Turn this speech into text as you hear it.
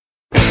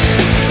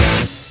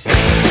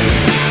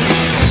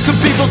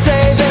People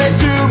say that I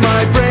threw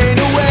my brain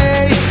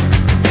away,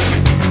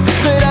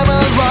 that I'm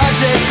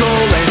illogical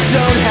and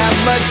don't have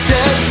much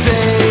to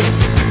say.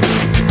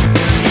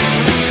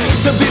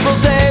 Some people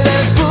say that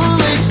it's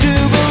foolish to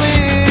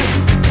believe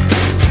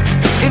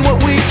in what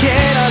we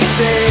cannot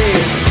say.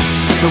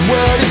 Some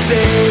world is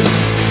saved.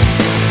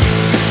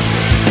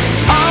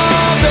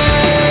 All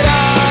that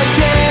I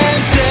can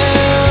do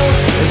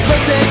is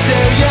listen to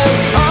you.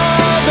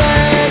 All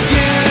that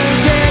you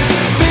can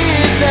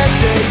be is that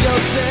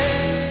you'll say.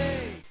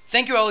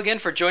 Thank you all again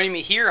for joining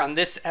me here on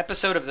this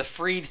episode of the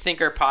Freed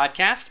Thinker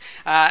podcast.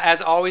 As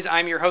always,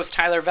 I'm your host,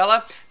 Tyler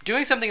Vella.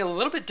 Doing something a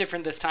little bit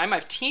different this time.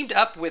 I've teamed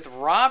up with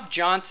Rob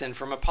Johnson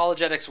from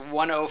Apologetics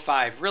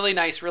 105. Really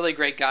nice, really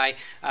great guy.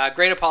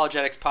 Great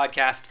apologetics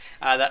podcast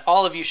that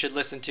all of you should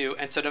listen to.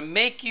 And so to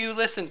make you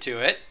listen to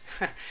it,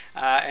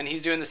 and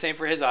he's doing the same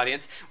for his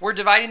audience, we're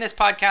dividing this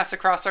podcast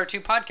across our two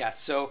podcasts.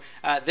 So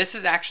this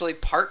is actually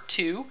part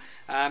 2.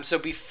 So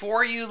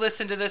before you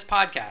listen to this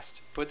podcast,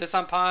 put this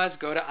on pause,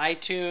 go to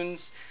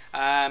iTunes,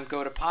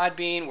 go to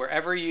Podbean,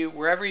 wherever you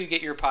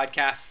get your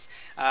podcasts,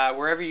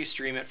 wherever you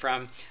stream it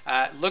from.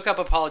 Look up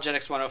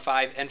Apologetics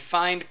 105 and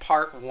find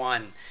part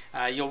 1.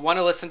 You'll want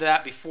to listen to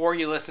that before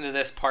you listen to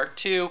this part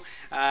 2.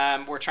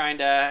 We're trying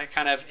to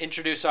kind of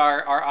introduce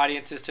our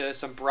audiences to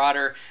some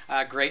broader,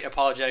 great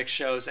apologetics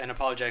shows, and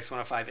Apologetics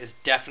 105 is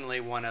definitely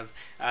one of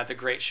the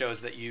great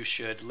shows that you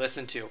should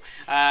listen to.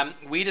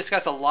 We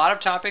discuss a lot of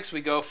topics.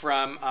 We go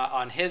from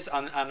on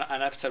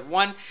episode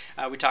 1,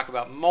 we talk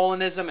about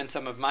Molinism and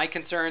some of my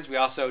concerns. We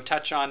also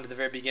touch on, at the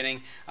very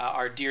beginning,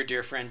 our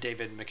dear friend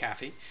David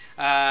McAfee.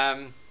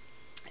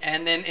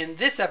 And then in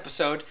this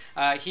episode,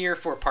 here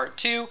for part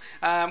 2,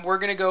 we're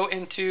going to go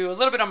into a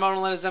little bit on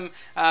Molinism,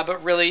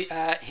 but really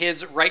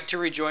his right to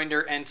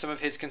rejoinder and some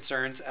of his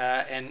concerns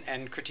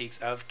and critiques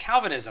of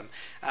Calvinism,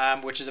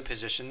 which is a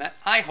position that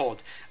I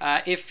hold.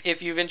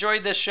 If you've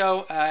enjoyed this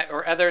show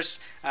or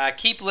others,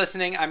 keep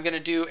listening. I'm going to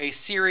do a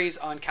series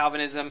on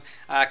Calvinism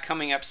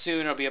coming up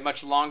soon. It'll be a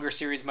much longer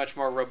series, much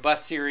more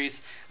robust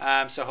series,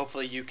 so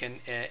hopefully you can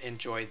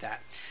enjoy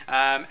that.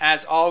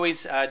 As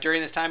always,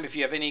 during this time, if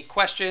you have any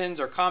questions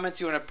or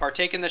comments you want to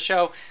partake in the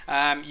show,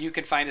 you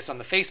can find us on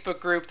the Facebook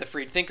group, the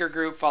Freed Thinker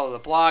group, follow the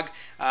blog,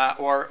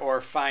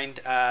 or find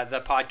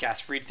the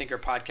podcast,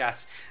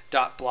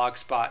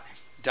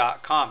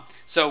 freedthinkerpodcast.blogspot.com.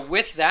 So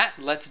with that,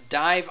 let's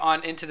dive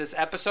on into this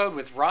episode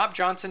with Rob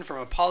Johnson from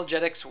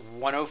Apologetics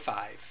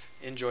 105.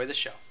 Enjoy the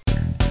show.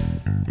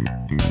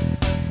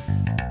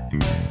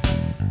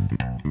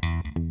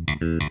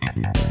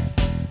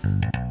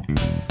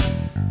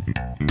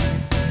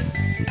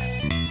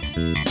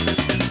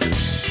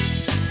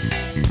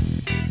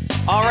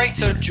 All right,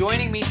 so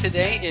joining me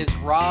today is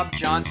Rob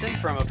Johnson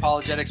from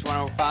Apologetics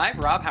 105.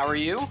 Rob, how are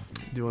you?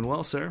 Doing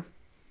well, sir.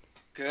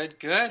 Good.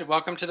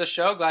 Welcome to the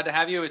show. Glad to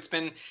have you. It's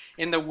been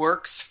in the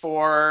works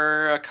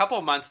for a couple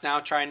of months now,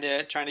 trying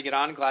to get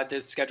on. Glad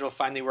this schedule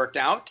finally worked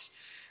out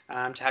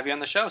to have you on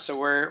the show. So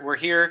we're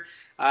here.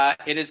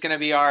 It is going to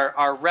be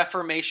our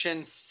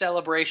Reformation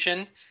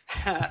celebration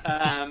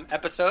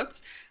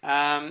episodes.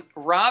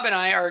 Rob and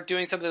I are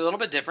doing something a little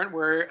bit different.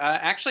 We're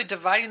actually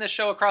dividing the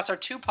show across our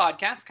two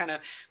podcasts, kind of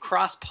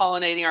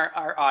cross-pollinating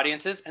our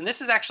audiences. And this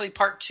is actually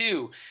part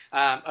 2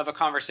 of a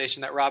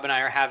conversation that Rob and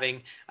I are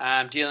having,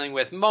 dealing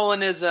with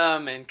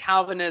Molinism and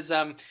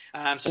Calvinism.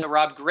 So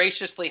Rob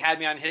graciously had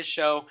me on his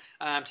show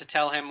to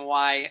tell him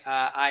why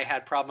I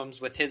had problems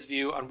with his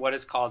view on what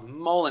is called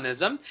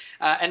Molinism.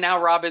 And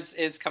now Rob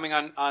is coming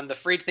on the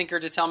Freed Thinker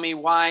to tell me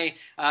why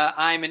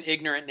I'm an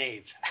ignorant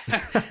knave.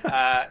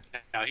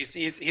 No,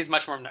 he's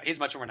much more nice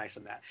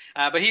than that.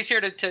 But he's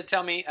here to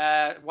tell me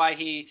why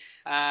he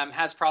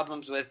has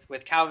problems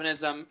with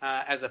Calvinism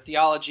as a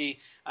theology,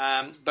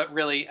 but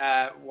really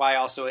why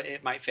also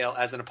it might fail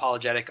as an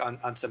apologetic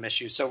on some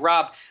issues. So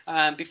Rob,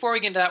 before we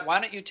get into that,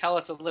 why don't you tell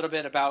us a little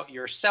bit about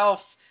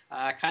yourself,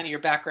 kind of your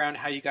background,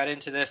 how you got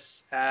into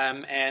this,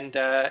 and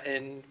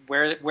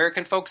where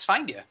can folks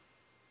find you?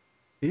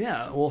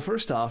 Yeah, well,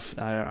 first off,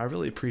 I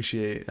really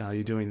appreciate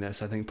you doing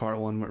this. I think part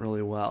 1 went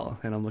really well,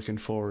 and I'm looking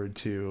forward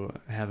to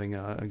having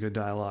a good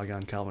dialogue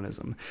on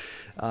Calvinism.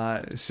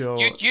 So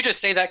you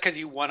just say that because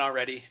you won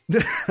already.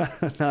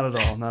 Not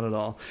at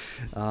all.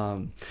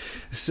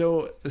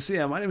 So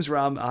yeah, my name is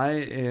Rob. I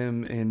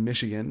am in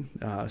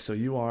Michigan. So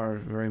you are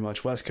very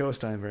much West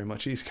Coast. I am very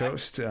much East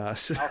Coast.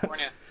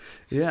 California.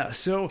 Yeah.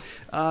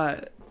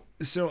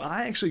 So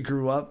I actually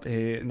grew up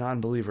a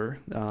non-believer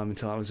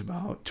until I was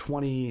about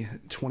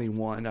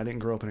 21. I didn't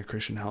grow up in a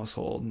Christian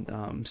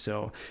household.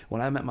 So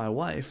when I met my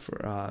wife,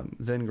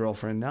 then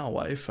girlfriend, now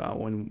wife,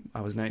 when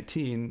I was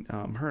 19,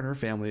 her and her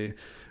family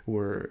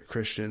were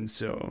Christians.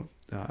 So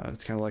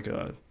it's kind of like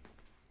a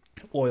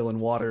oil and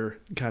water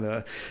kind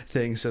of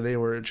thing. So they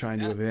were trying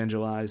to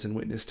evangelize and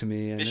witness to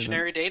me. And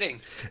missionary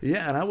dating.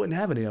 Yeah, and I wouldn't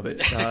have any of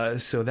it.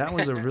 So that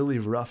was a really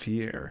rough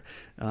year.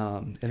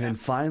 Then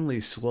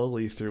finally,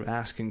 slowly through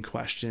asking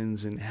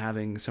questions and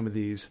having some of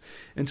these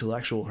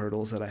intellectual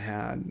hurdles that I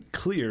had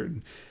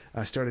cleared,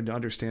 I started to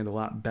understand a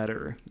lot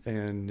better.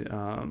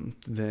 And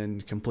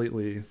then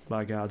completely,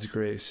 by God's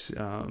grace,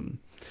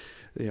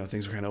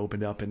 things were kind of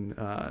opened up,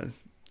 and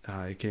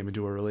I came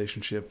into a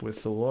relationship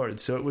with the Lord.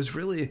 So it was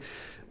really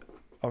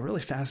a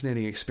really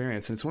fascinating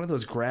experience, and it's one of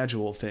those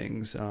gradual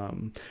things.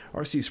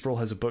 R.C. Sproul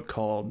has a book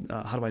called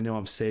How Do I Know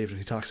I'm Saved, and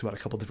he talks about a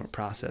couple different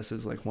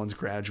processes. Like, one's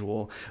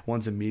gradual,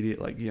 one's immediate.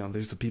 Like,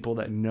 there's the people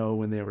that know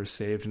when they were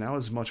saved, and that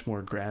was much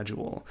more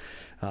gradual,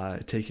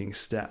 taking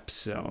steps.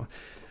 So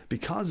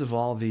because of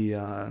all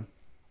the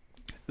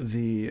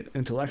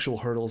intellectual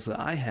hurdles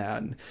that I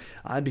had,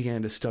 I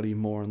began to study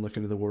more and look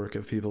into the work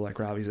of people like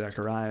Ravi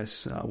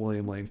Zacharias,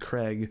 William Lane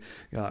Craig,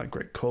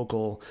 Greg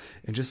Koukl,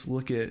 and just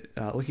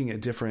looking at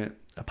different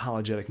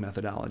apologetic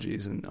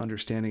methodologies and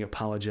understanding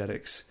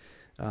apologetics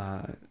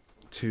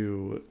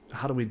to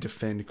how do we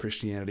defend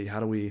Christianity? How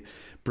do we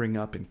bring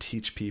up and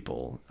teach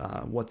people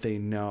what they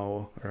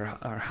know or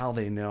how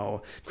they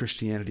know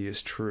Christianity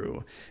is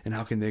true, and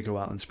how can they go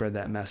out and spread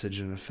that message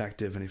in an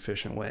effective and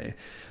efficient way?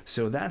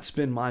 So that's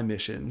been my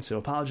mission. So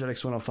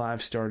Apologetics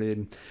 105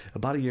 started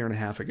about 1.5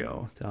 years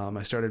ago.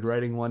 I started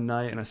writing one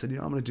night, and I said,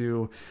 I'm going to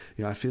do,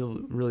 I feel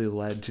really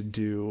led to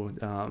do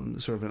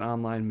sort of an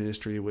online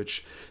ministry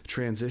which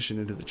transitioned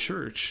into the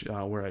church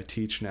where I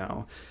teach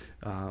now.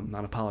 On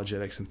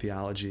apologetics and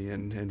theology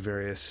and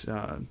various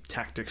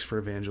tactics for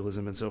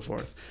evangelism and so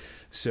forth.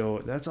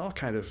 So that's all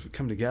kind of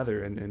come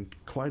together in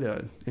quite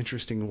an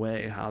interesting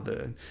way, how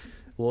the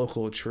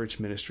local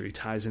church ministry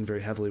ties in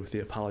very heavily with the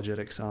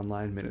apologetics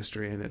online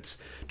ministry, and it's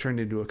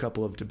turned into a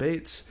couple of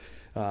debates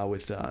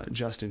with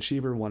Justin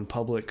Schieber, one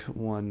public,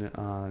 one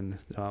on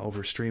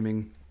over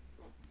streaming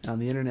on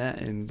the internet,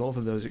 and both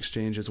of those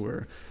exchanges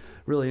were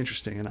really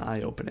interesting and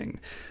eye-opening.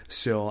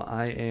 So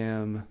I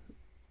am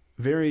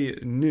very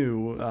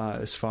new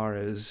as far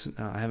as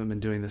I haven't been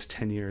doing this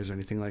 10 years or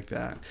anything like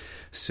that.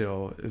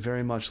 So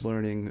very much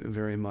learning,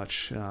 very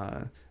much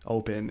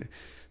open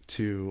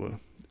to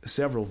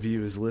several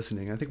views,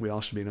 listening. I think we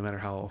all should be, no matter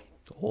how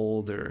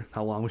old or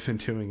how long we've been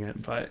doing it,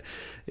 but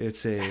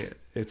it's a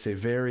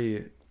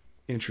very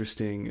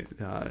interesting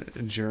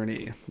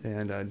journey,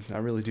 and I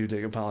really do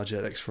dig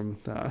apologetics. From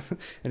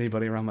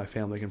anybody around my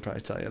family can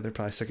probably tell you, they're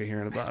probably sick of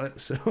hearing about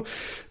it. So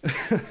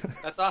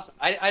That's awesome.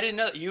 I didn't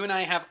know that you and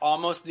I have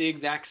almost the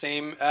exact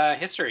same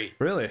history.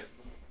 Really?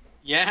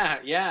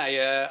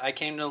 Yeah. I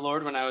came to the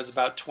Lord when I was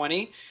about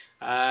 20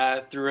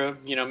 through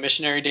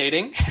missionary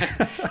dating,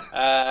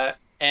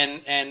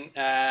 and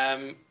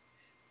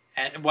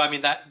well, I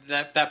mean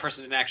that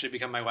person didn't actually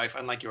become my wife,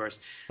 unlike yours.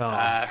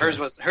 Okay. Hers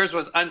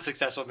was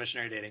unsuccessful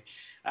missionary dating,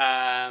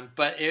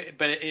 but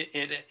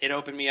it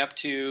opened me up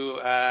to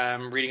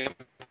reading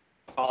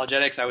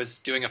apologetics. I was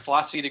doing a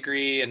philosophy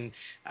degree, and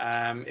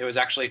it was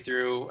actually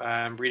through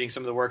reading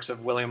some of the works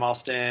of William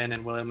Alston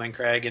and William Lane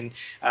Craig, and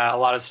a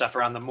lot of stuff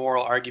around the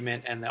moral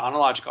argument and the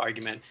ontological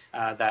argument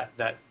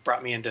that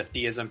brought me into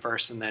theism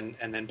first, and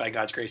then by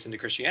God's grace into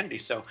Christianity.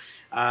 So,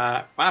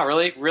 wow,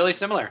 really, really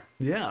similar.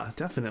 Yeah,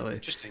 definitely.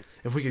 Interesting.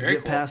 If we could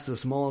get past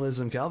this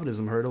Molinism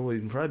Calvinism hurdle,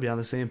 we'd probably be on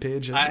the same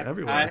page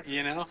everywhere.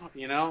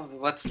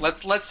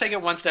 Let's take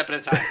it one step at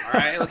a time. All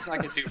right, let's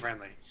not get too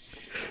friendly.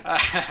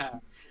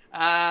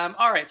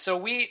 All right, so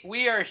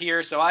we are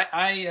here. So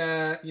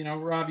I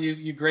Rob,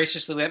 you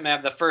graciously let me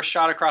have the first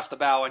shot across the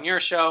bow on your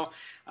show.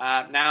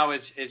 Now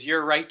is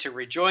your right to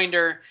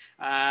rejoinder.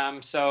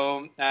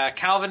 So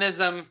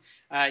Calvinism,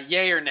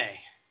 yay or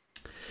nay?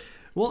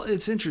 Well,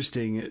 it's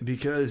interesting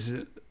because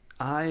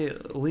I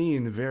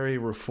lean very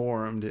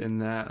Reformed in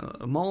that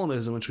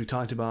Molinism, which we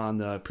talked about on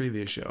the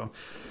previous show,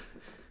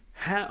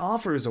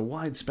 offers a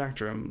wide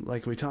spectrum.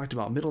 Like we talked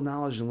about, middle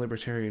knowledge and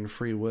libertarian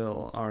free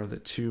will are the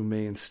two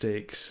main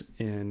stakes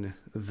in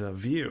the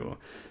view.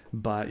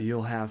 But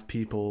you'll have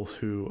people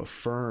who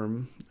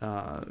affirm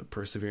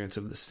perseverance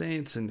of the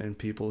saints, and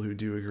people who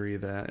do agree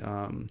that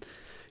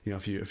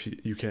if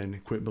you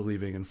can quit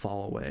believing and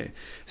fall away.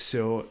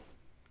 So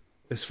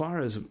as far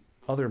as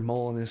other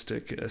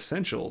Molinistic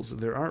essentials,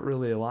 there aren't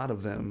really a lot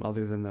of them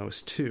other than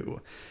those two.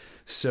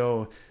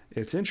 So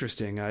it's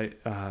interesting.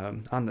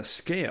 On the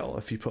scale,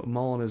 if you put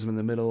Molinism in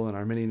the middle and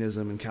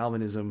Arminianism and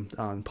Calvinism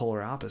on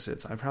polar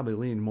opposites, I probably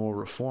lean more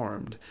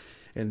Reformed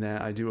in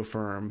that I do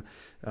affirm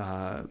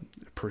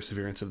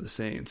perseverance of the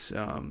saints.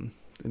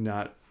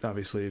 Not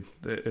obviously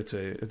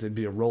it'd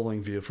be a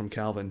rolling view from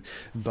Calvin,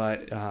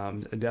 but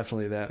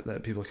definitely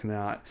that people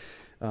cannot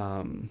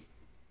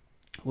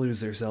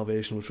lose their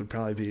salvation, which would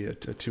probably be a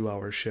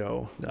 2-hour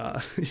show.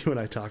 You and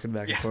I talking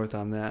back and forth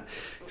on that,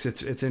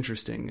 because it's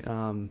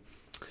interesting.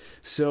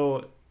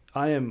 So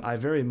I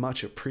very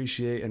much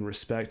appreciate and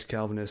respect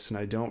Calvinists, and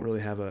I don't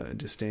really have a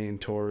disdain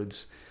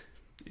towards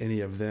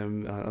any of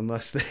them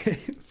unless they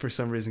for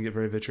some reason get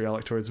very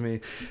vitriolic towards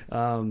me.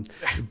 But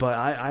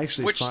I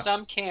actually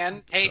some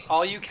can. Hey,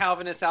 all you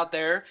Calvinists out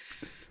there,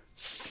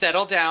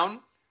 settle down.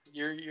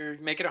 You're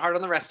making it hard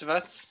on the rest of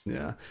us.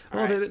 Yeah.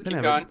 Well, they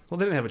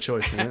didn't have a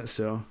choice in it,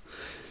 so.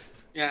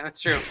 Yeah, that's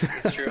true.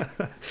 That's true.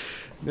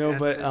 No,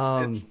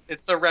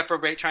 it's the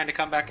reprobate trying to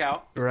come back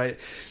out. Right.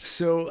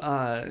 So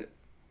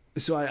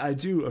I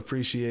do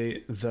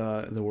appreciate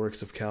the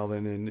works of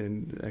Calvin,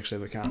 and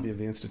actually have a copy of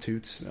the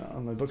Institutes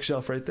on my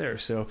bookshelf right there.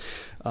 So,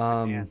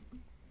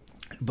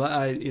 but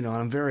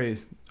I'm very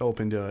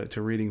open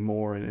to reading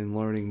more and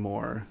learning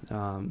more,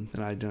 and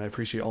I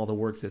appreciate all the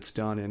work that's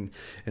done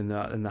in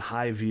the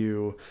high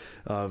view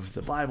of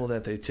the Bible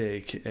that they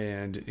take,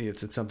 and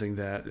it's something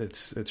that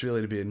it's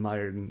really to be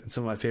admired. And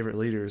some of my favorite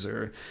leaders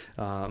are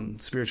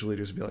spiritual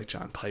leaders would be like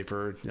John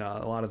Piper,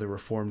 a lot of the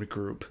Reformed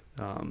group,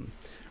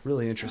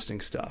 really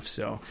interesting stuff.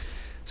 So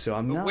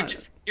I'm not.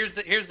 Here's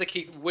the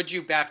key. Would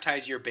you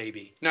baptize your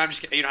baby? No, I'm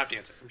just kidding. You don't have to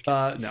answer.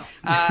 No.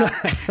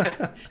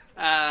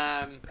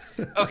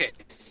 Okay.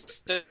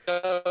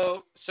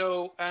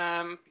 So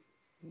I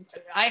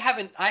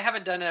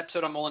haven't done an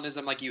episode on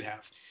Molinism like you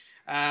have.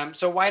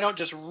 So why don't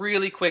just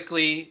really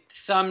quickly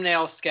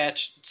thumbnail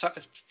sketch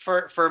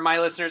for my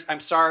listeners? I'm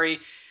sorry.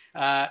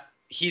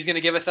 He's going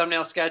to give a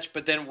thumbnail sketch,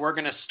 but then we're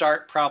going to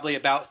start probably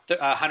about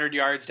 100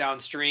 yards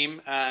downstream.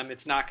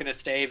 It's not going to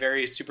stay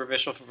very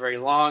superficial for very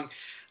long.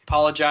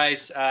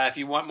 Apologize. If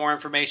you want more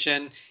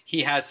information,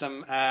 he has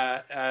some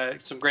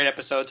great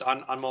episodes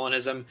on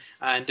Molinism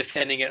and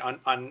defending it on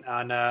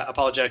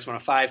Apologetics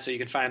 105, so you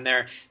can find him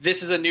there.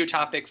 This is a new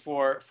topic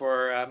for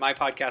my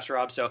podcast,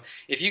 Rob. So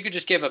if you could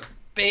just give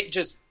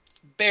just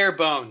bare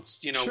bones,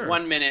 Sure.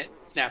 1 minute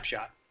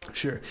snapshot.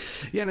 Sure.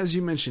 Yeah, and as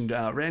you mentioned,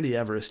 Randy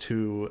Everest,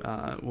 who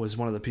was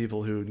one of the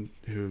people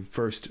who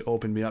first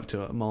opened me up to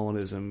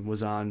Molinism,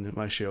 was on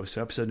my show.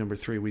 So episode number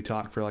 3, we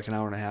talked for like an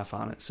hour and a half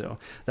on it. So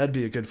that'd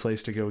be a good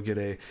place to go get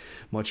a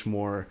much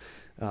more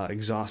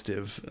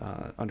exhaustive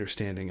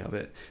understanding of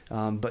it.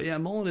 But yeah,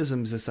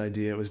 Molinism is this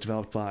idea. It was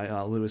developed by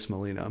Louis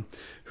Molina,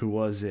 who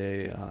was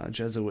a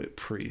Jesuit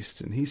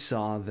priest, and he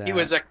saw that he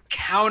was a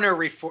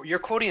counter-reform. You're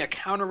quoting a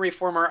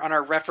counter-reformer on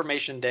our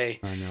Reformation Day.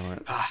 I know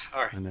it.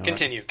 All right,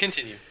 continue.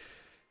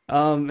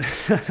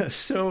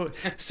 So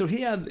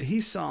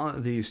he saw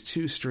these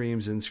two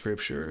streams in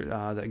Scripture,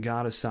 that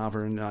God is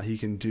sovereign, he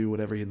can do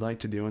whatever he'd like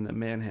to do, and that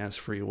man has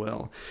free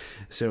will.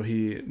 So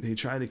he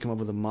tried to come up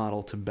with a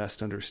model to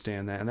best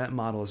understand that, and that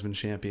model has been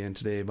championed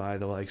today by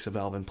the likes of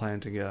Alvin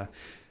Plantinga,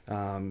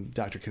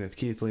 Dr. Kenneth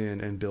Keithley,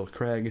 and Bill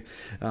Craig.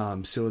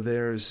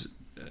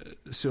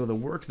 So the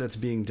work that's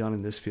being done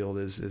in this field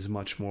is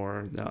much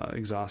more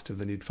exhaustive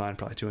than you'd find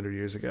probably 200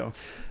 years ago.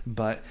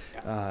 But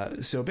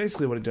so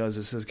basically what it does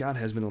is says God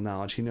has middle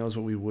knowledge. He knows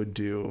what we would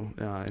do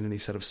in any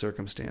set of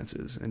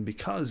circumstances. And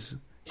because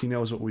he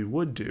knows what we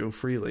would do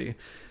freely,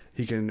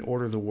 he can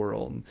order the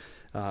world,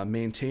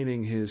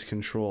 maintaining his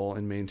control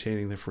and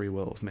maintaining the free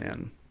will of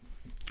man.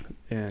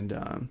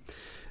 And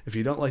if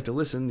you don't like to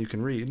listen, you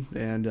can read.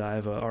 And I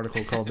have an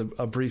article called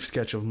A Brief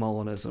Sketch of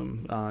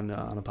Molinism on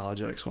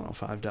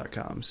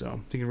apologetics105.com.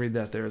 So you can read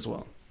that there as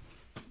well.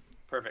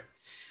 Perfect.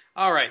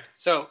 All right.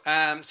 So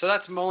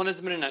that's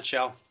Molinism in a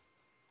nutshell.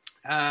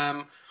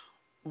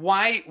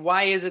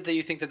 Why is it that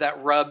you think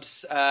that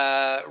rubs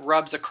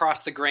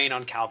across the grain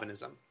on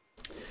Calvinism?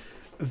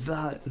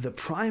 The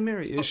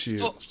primary issue,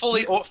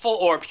 full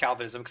orb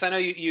Calvinism, because I know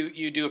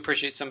you do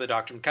appreciate some of the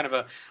doctrine, kind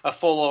of a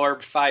full orb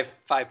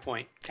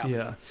 5-point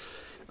Calvinism. Yeah.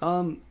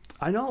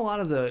 I know a lot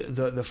of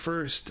the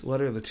first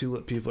letter of the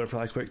tulip people are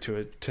probably quick to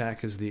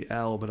attack as the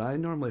L, but I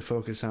normally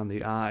focus on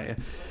the I.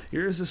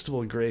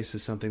 Irresistible grace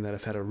is something that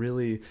I've had a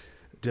really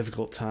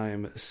difficult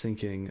time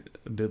sinking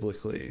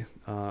biblically.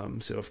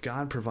 So if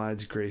God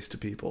provides grace to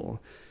people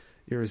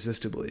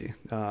irresistibly,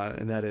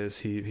 and that is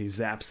he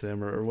zaps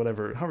them or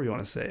whatever, however you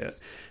want to say it,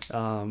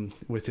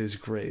 with his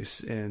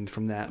grace, and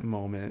from that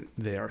moment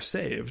they are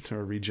saved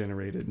or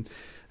regenerated.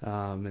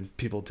 And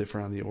people differ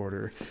on the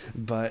order,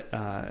 but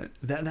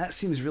that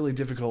seems really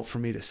difficult for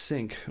me to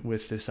sync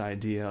with this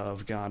idea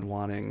of God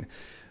wanting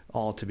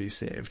all to be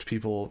saved,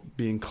 people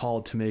being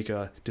called to make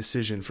a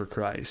decision for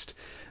Christ,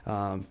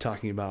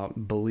 talking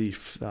about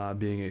belief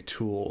being a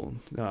tool,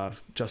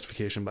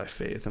 justification by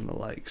faith and the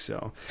like.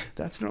 So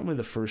that's normally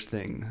the first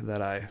thing that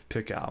I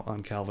pick out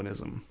on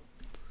Calvinism.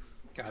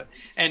 Got it.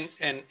 And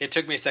it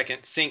took me a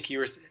second. Sync, you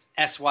were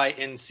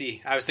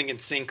SYNC. I was thinking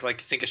sink, like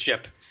sink a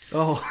ship.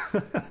 Oh,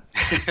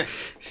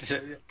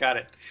 got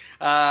it.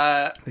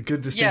 A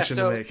good distinction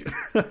to make.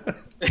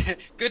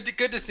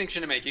 good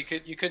distinction to make. You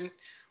couldn't.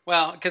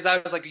 Well, because I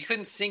was like, you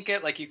couldn't sink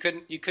it, like you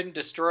couldn't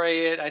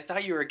destroy it. I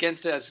thought you were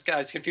against it. I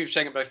was confused for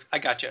a second, but I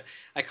got you.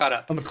 I caught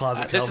up. I'm a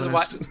closet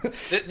Calvinist.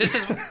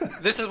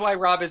 This is why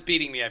Rob is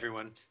beating me,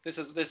 everyone. This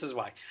is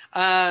why.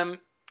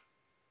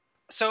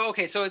 So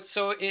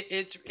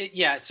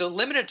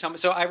limited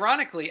atonement. So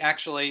ironically,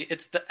 actually,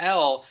 it's the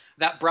L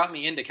that brought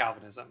me into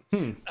Calvinism,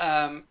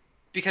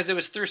 because it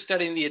was through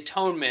studying the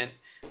atonement,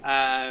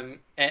 and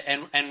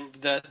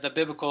the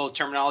biblical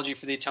terminology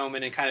for the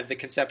atonement and kind of the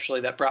conceptually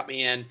that brought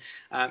me in.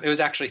 It was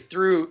actually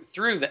through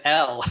the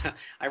L,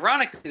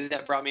 ironically,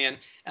 that brought me in.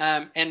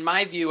 And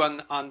my view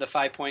on the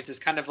 5 points is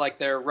kind of like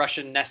they're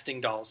Russian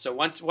nesting dolls. So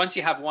once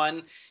you have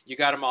one, you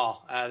got them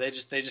all. They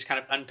just kind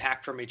of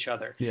unpack from each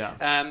other.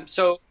 Yeah.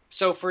 So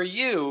for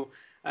you,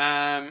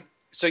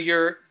 so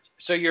you're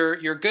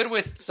good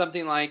with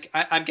something like,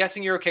 I'm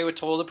guessing you're okay with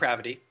total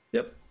depravity.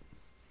 Yep.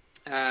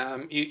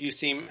 You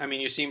seem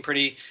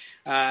pretty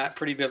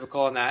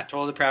biblical on that,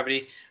 total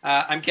depravity.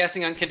 I'm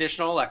guessing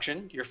unconditional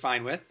election you're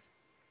fine with.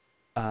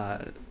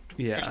 Yeah,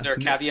 Yeah. Is there a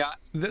caveat?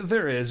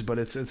 There is, but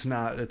it's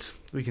not.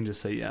 We can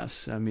just say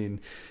yes. I mean,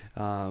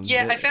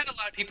 I found a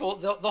lot of people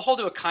they'll hold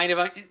to a kind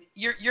of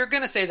you're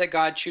going to say that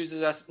God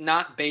chooses us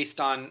not based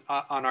on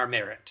our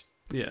merit.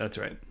 Yeah, that's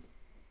right.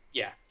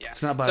 Yeah.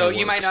 It's not by so our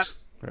you might works,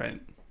 not.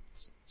 Right.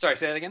 Sorry,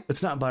 say that again.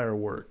 It's not by our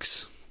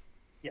works.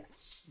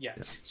 Yes. Yeah.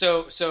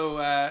 So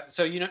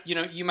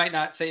you might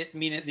not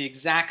mean it the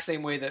exact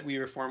same way that we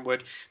Reformed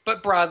would,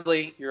 but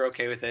broadly you're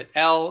okay with it.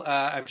 L,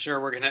 I'm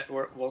sure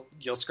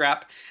you'll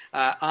scrap.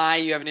 I,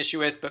 you have an issue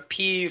with, but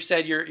P, you've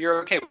said you're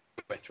okay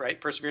with,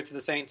 right? Perseverance of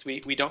the saints.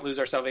 We don't lose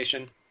our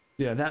salvation.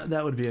 Yeah,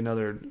 that would be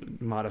another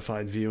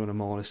modified view in a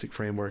Molinistic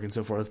framework and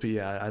so forth. But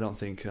yeah, I don't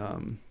think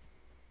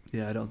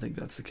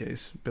that's the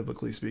case,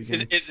 biblically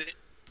speaking.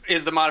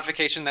 Is the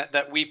modification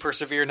that we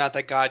persevere, not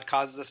that God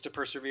causes us to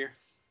persevere?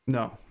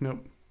 No,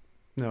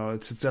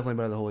 it's definitely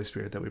by the Holy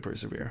Spirit that we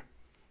persevere.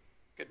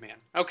 Good man.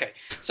 Okay,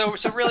 so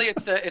really,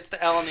 it's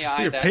the L and the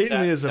I. You're painting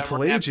me as a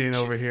Pelagian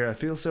over here. I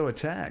feel so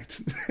attacked.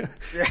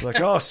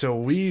 Like, oh, so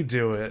we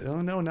do it?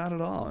 Oh no, not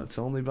at all. It's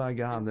only by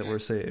God that we're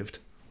saved.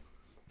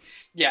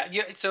 Yeah.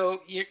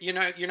 So you're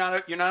not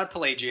a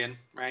Pelagian,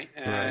 right?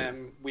 Right.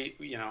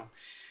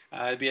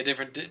 It'd be a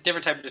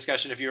different type of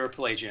discussion if you were a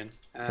Pelagian.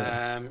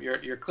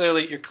 You're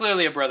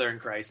clearly a brother in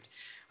Christ.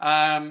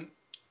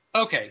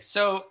 Okay,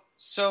 so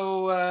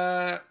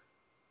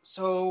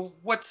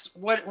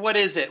what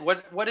is it?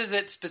 What is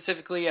it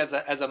specifically as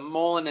a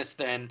Molinist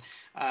then?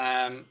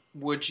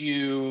 Would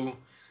you?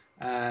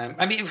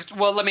 Let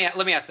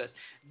me ask this: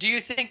 do you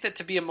think that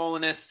to be a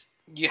Molinist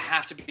you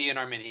have to be an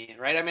Arminian,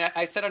 right? I mean,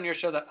 I said on your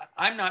show that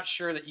I'm not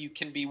sure that you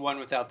can be one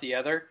without the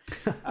other.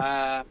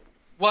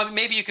 Well,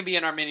 maybe you can be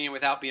an Arminian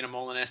without being a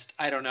Molinist.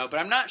 I don't know, but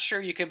I'm not sure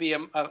you can be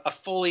a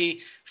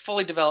fully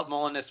developed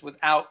Molinist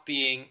without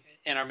being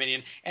an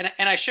Arminian. And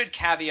I should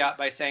caveat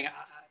by saying,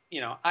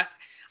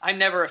 I'm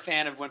never a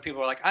fan of when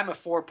people are like, I'm a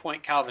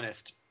 4-point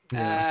Calvinist.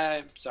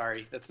 Yeah.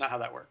 Sorry, that's not how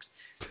that works.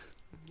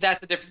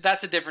 That's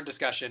a different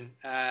discussion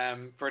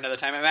for another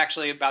time. I'm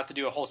actually about to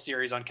do a whole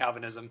series on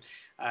Calvinism.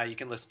 You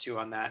can listen to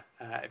on that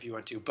if you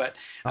want to. But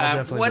I'll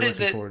definitely what be is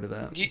looking it? forward to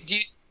that.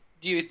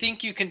 Do you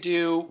think you can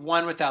do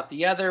one without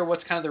the other?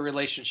 What's kind of the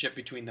relationship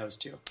between those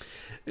two?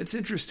 It's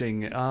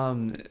interesting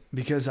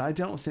because I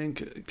don't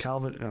think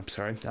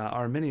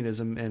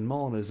Arminianism and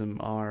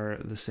Molinism are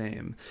the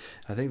same.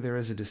 I think there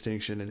is a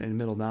distinction, and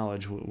middle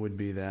knowledge would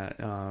be that,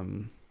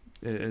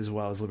 as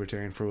well as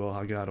libertarian free will,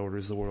 how God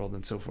orders the world,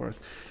 and so forth.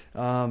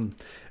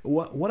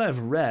 What I've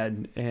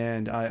read,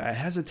 and I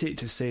hesitate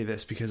to say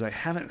this because I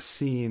haven't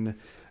seen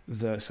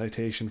the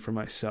citation for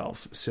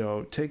myself,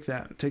 so take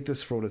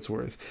this for what it's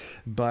worth.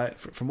 But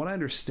from what I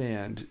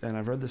understand, and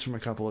I've read this from a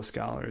couple of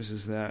scholars,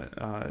 is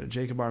that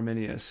Jacob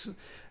Arminius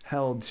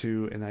held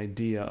to an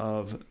idea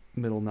of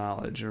middle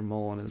knowledge or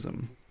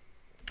Molinism.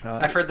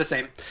 I've heard the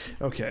same.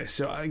 Okay,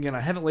 so again,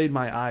 I haven't laid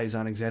my eyes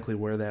on exactly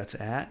where that's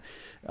at.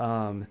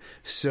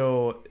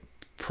 So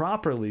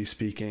properly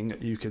speaking,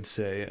 you could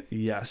say,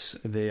 yes,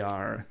 they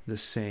are the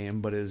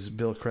same, but as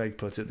Bill Craig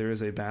puts it, there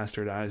is a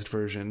bastardized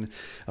version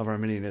of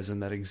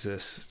Arminianism that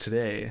exists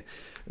today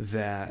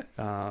that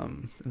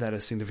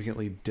is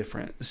significantly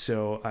different.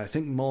 So I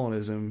think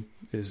Molinism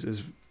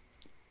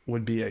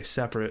would be a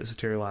separate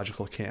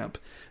soteriological camp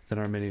than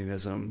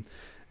Arminianism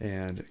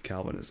and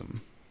Calvinism.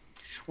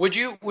 Would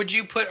you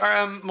put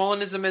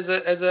Molinism as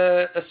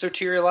a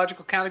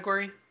soteriological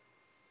category?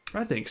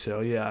 I think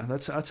so. Yeah,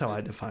 that's how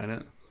I define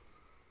it.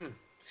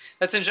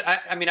 That's interesting.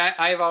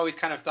 I've always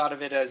kind of thought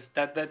of it as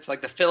that's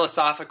like the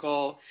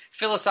philosophically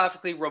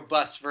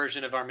robust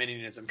version of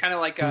Arminianism, kind of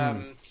like I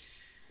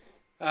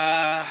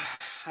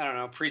don't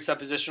know,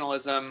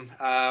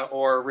 presuppositionalism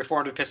or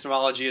Reformed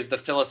epistemology is the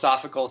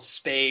philosophical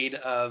spade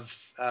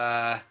of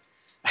of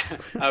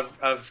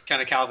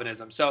kind of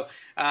Calvinism. So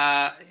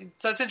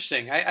that's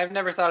interesting. I've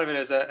never thought of it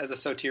as a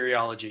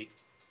soteriology.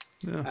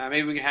 Yeah.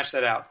 Maybe we can hash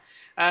that out.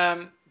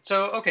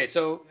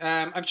 So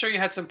I'm sure you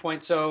had some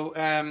points.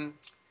 So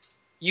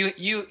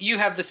you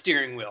have the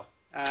steering wheel.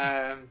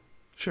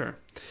 Sure.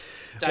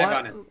 Dive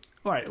on it.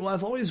 All right. Well,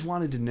 I've always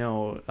wanted to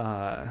know.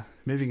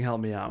 Maybe you can help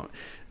me out.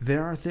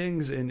 There are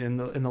things in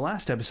the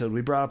last episode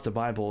we brought up the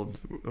Bible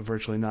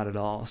virtually not at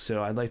all.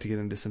 So I'd like to get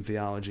into some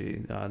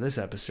theology this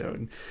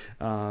episode.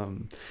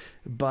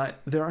 But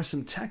there are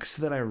some texts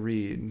that I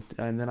read,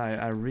 and then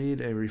I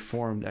read a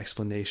Reformed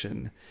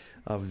explanation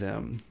of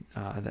them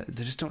that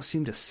they just don't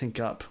seem to sync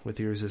up with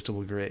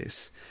irresistible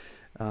grace.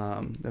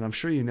 And I'm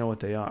sure you know what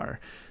they are.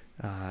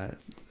 The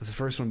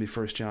first one would be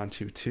 1 John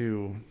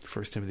 2:2,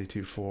 1 Timothy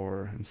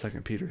 2:4, and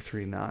 2 Peter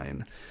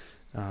 3:9.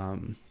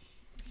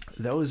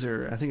 Those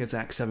are, I think it's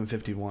Acts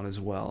 7:51 as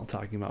well,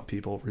 talking about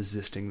people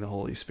resisting the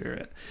Holy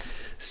Spirit.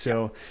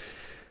 So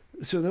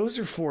those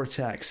are 4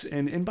 texts.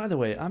 And by the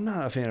way, I'm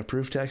not a fan of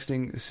proof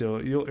texting, so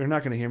you're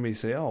not going to hear me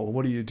say, oh,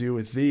 what do you do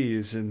with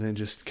these? And then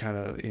just kind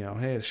of,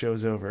 hey, the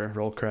show's over,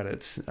 roll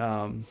credits.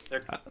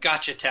 They're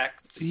gotcha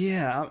texts.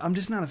 Yeah, I'm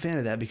just not a fan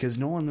of that because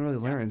no one really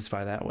learns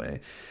by that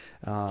way.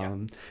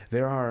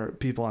 There are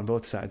people on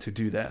both sides who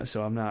do that,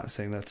 so I'm not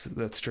saying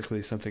that's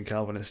strictly something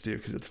Calvinists do,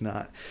 because it's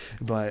not.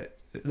 But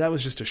that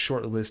was just a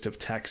short list of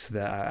texts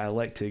that I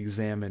like to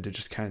examine to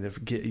just kind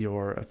of get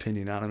your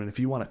opinion on them. And if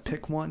you want to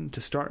pick one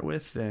to start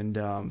with, and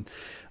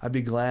I'd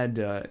be glad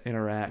to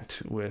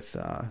interact with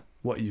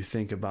what you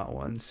think about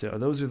one. So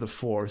those are the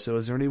 4. So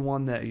is there any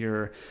one that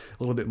you're a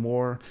little bit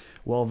more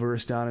well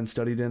versed on and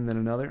studied in than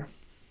another?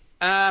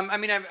 I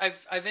mean,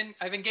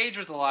 I've engaged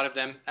with a lot of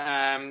them.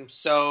 I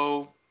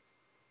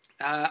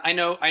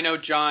know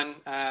John,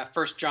 1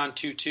 John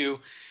 2:2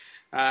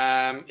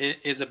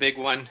 is a big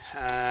one.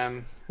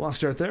 Well, I'll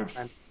start there.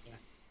 I'm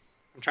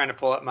trying to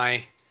pull up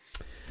my.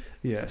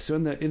 Yeah, so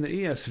in the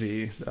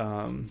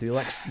ESV,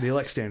 the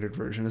elect standard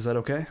version, is that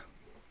okay?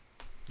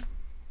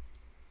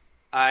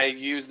 I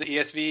use the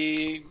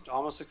ESV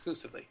almost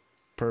exclusively.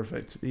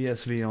 Perfect.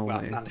 ESV only.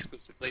 Well, not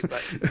exclusively,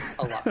 but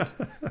a lot.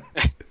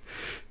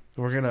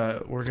 We're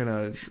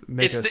gonna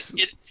make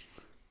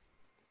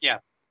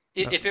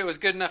If it was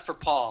good enough for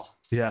Paul.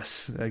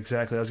 Yes,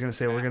 exactly. I was gonna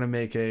say we're gonna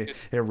make a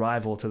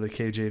rival to the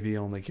KJV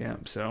only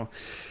camp. So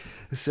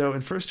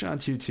in 1 John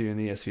 2:2 in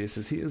the ESV, it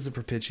says, "He is the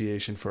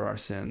propitiation for our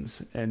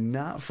sins, and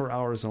not for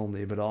ours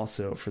only, but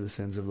also for the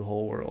sins of the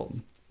whole world."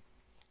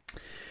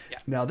 Yeah.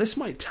 Now, this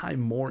might tie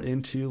more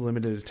into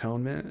limited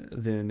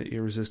atonement than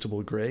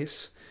irresistible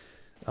grace.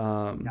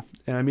 And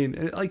I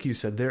mean, like you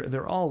said,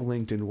 they're all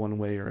linked in one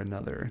way or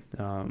another.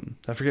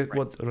 I forget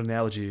what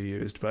analogy you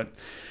used, but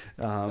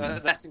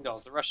nesting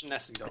dolls, the Russian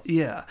nesting dolls.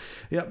 Yeah,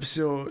 yep.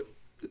 So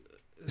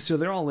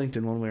they're all linked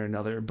in one way or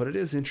another. But it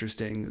is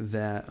interesting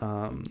that,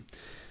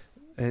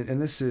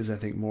 and this is, I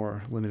think,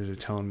 more limited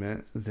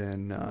atonement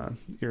than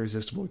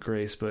irresistible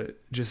grace. But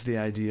just the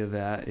idea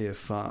that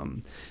if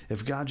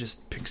God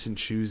just picks and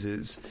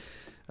chooses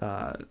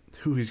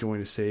who He's going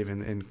to save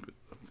and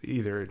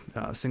either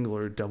single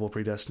or double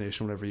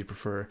predestination, whatever you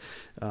prefer,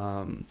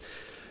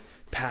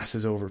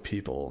 passes over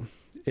people.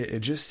 It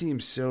just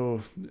seems so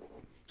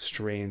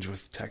strange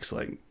with texts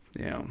like,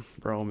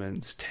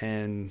 Romans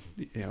 10,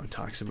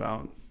 talks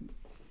about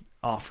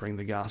offering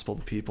the gospel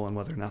to people and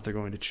whether or not they're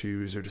going to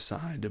choose or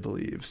decide to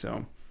believe.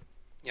 So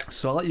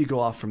I'll let you go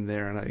off from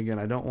there. And again,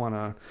 I don't want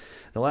to,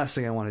 the last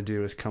thing I want to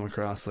do is come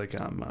across like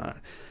I'm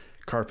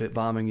carpet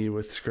bombing you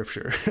with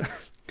scripture,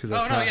 because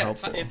that's not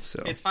helpful.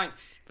 It's fine.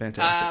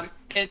 Fantastic.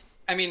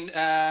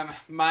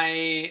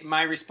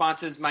 My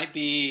responses might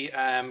be,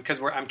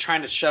 because I'm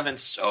trying to shove in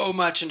so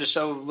much into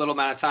so little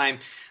amount of time.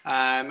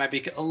 Might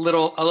be a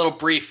little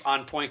brief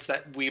on points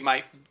that we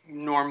might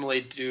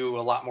normally do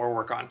a lot more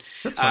work on.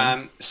 That's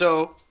fine.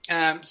 So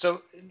 1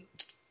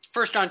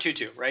 John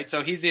 2:2, right?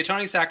 So He's the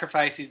atoning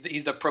sacrifice.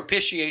 He's the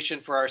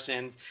propitiation for our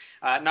sins,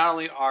 not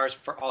only ours,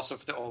 for also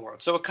for the whole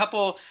world. So a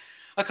couple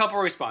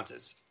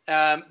responses.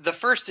 The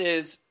first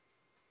is,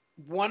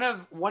 one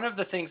of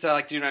the things that I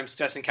like to do when I'm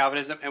discussing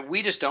Calvinism, and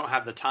we just don't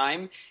have the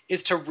time,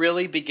 is to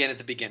really begin at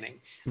the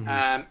beginning.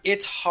 Mm-hmm.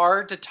 It's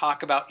hard to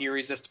talk about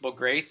irresistible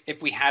grace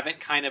if we haven't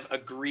kind of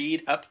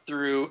agreed up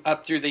through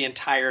the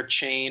entire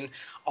chain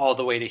all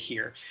the way to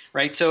here,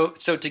 right? So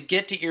to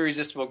get to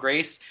irresistible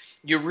grace,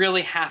 you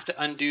really have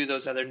to undo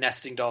those other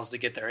nesting dolls to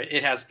get there.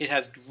 It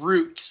has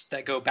roots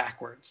that go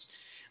backwards,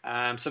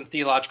 some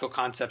theological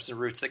concepts and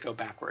roots that go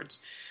backwards.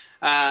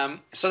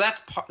 So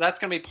that's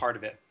going to be part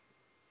of it.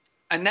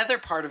 Another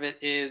part of it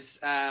is,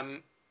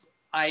 I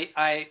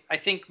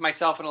think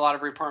myself and a lot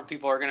of Reformed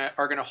people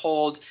are gonna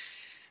hold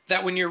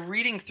that when you're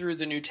reading through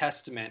the New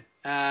Testament,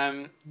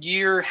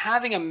 you're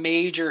having a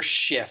major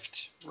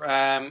shift.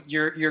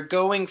 You're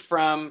going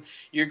from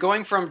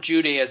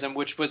Judaism,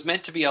 which was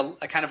meant to be a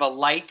kind of a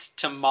light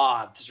to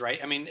moths, right?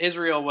 I mean,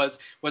 Israel was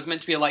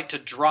meant to be a light to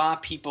draw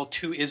people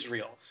to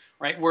Israel,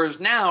 right? Whereas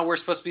now we're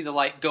supposed to be the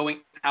light going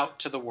out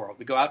to the world.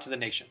 We go out to the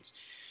nations.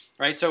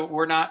 Right, so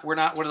we're not one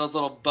of those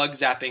little bug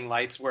zapping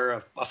lights.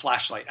 We're a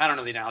flashlight. I don't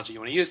know the analogy you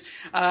want to use.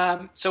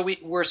 So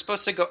we're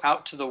supposed to go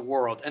out to the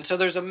world, and so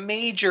there's a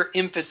major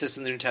emphasis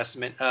in the New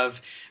Testament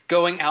of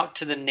going out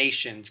to the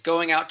nations,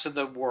 going out to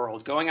the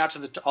world, going out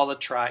to all the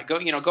tribes,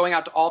 going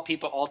out to all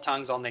people, all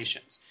tongues, all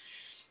nations.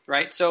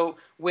 Right, so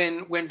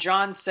when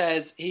John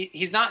says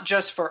he's not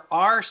just for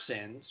our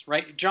sins,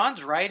 right?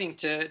 John's writing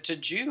to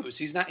Jews.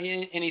 He's not,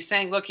 and he's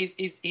saying, look,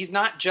 he's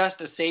not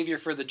just a savior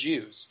for the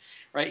Jews.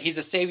 Right, he's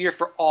a savior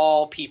for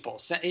all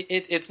people.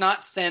 It's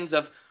not sins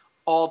of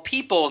all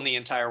people in the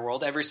entire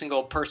world, every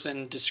single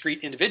person, discrete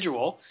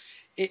individual.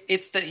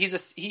 It's that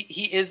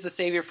he is the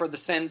savior for the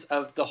sins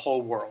of the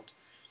whole world.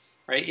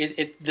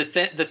 Right,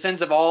 the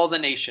sins of all the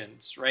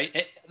nations.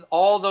 Right,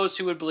 all those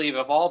who would believe,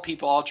 of all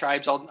people, all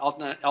tribes,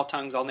 all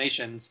tongues, all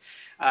nations.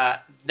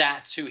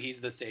 That's who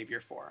he's the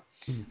savior for.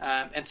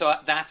 Mm-hmm. And so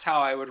that's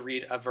how I would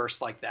read a verse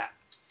like that,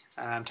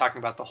 talking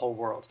about the whole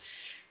world.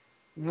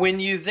 When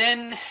you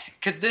then,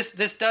 because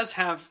this does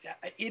have,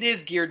 it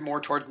is geared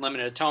more towards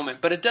limited atonement,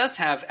 but it does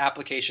have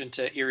application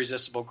to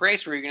irresistible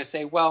grace, where you're going to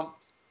say, well,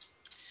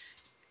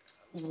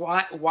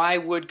 why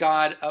would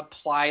God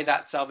apply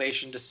that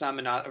salvation to some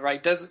and not,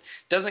 right?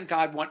 Doesn't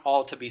God want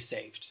all to be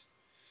saved,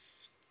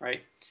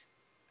 right?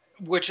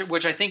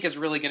 which I think is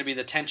really going to be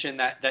the tension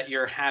that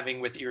you're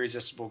having with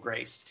irresistible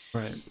grace.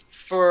 Right.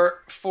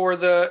 For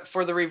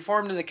the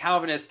Reformed and the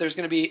Calvinists, there's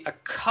going to be a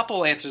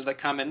couple answers that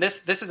come, and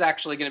this is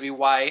actually going to be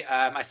why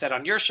I said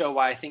on your show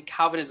why I think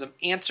Calvinism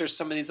answers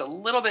some of these a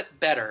little bit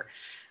better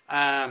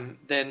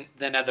than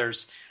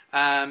others.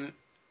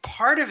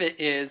 Part of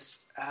it is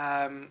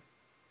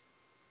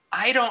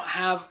I don't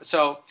have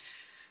so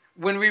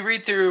when we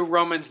read through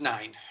Romans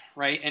 9.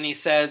 Right, and he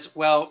says,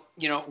 well,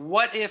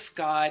 what if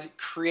God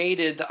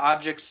created the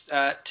objects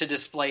to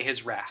display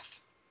his wrath?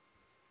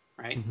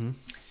 Right? Mm-hmm.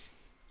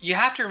 You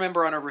have to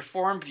remember, on a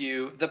Reformed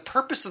view, the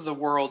purpose of the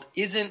world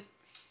isn't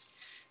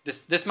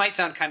this. This might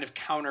sound kind of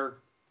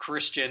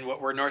counter-Christian,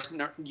 what we're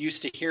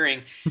used to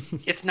hearing.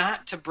 It's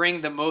not to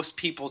bring the most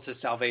people to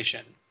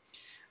salvation.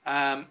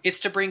 It's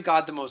to bring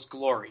God the most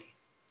glory,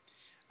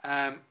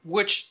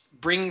 which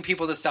bringing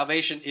people to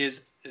salvation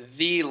is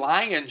the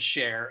lion's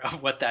share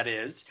of what that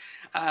is.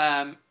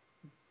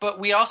 But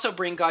we also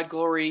bring God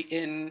glory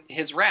in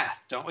his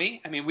wrath, don't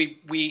we? I mean,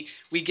 we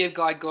give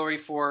God glory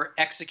for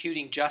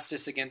executing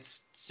justice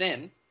against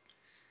sin.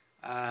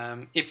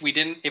 If we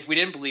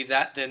didn't believe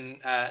that, then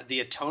the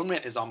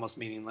atonement is almost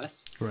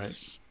meaningless. Right.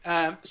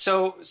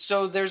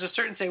 So there's a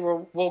certain say,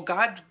 well,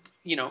 God,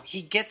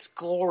 he gets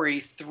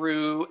glory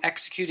through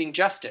executing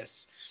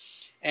justice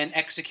and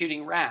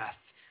executing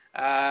wrath,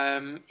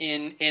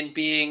 in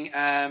being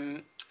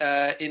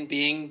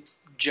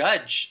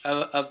judge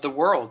of the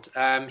world.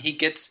 He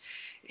gets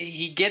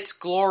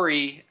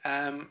glory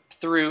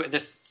through,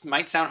 this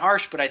might sound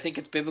harsh, but I think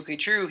it's biblically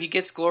true. He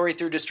gets glory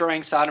through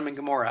destroying Sodom and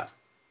Gomorrah.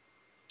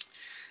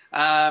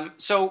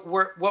 So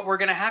what we're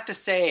going to have to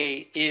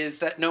say is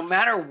that no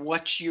matter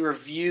what your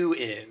view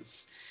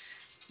is,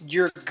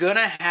 you're going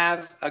to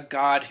have a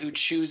God who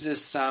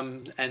chooses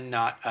some and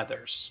not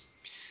others.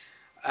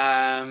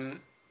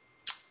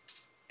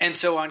 And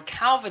so on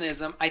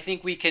Calvinism, I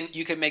think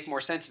you can make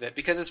more sense of it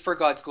because it's for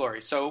God's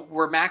glory. So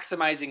we're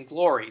maximizing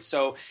glory.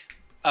 So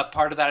a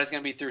part of that is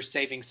going to be through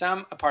saving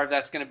some. A part of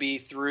that's going to be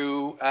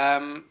through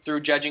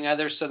judging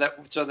others, so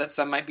that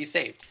some might be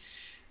saved.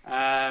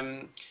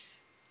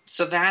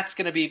 So that's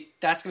going to be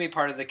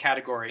part of the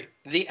category.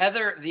 The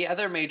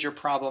other major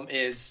problem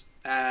is,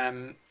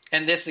 and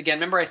this again,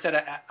 remember I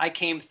said I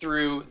came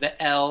through the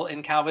L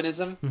in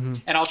Calvinism, mm-hmm.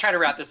 and I'll try to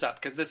wrap this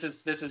up because this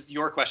is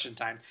your question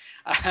time.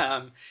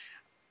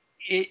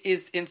 It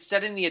is,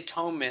 instead in the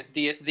atonement,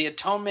 the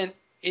atonement,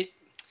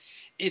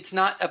 it's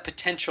not a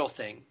potential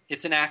thing.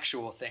 It's an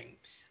actual thing.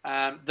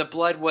 The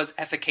blood was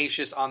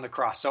efficacious on the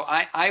cross. So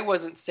I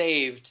wasn't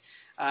saved.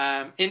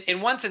 In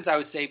one sense, I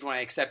was saved when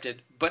I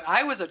accepted, but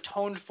I was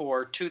atoned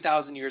for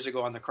 2,000 years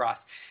ago on the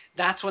cross.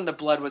 That's when the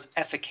blood was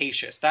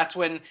efficacious. That's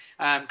when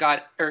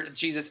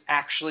Jesus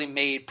actually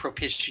made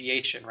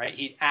propitiation, right?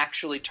 He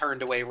actually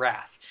turned away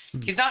wrath.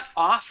 Mm-hmm. He's not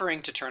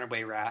offering to turn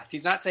away wrath.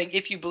 He's not saying,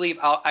 if you believe,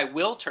 I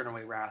will turn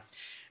away wrath.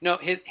 No,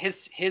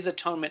 his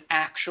atonement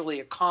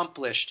actually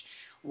accomplished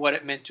what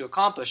it meant to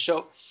accomplish.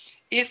 So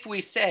if we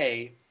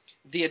say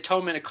the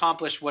atonement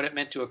accomplished what it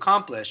meant to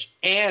accomplish,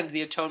 and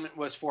the atonement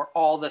was for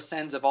all the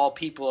sins of all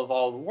people of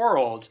all the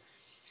world,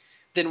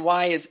 then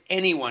why is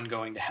anyone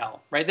going to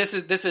hell, right? This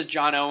is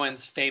John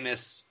Owen's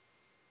famous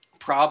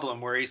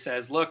problem where he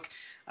says, look,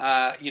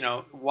 why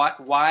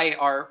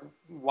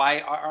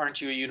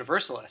aren't you a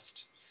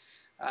universalist?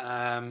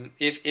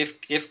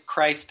 If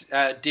Christ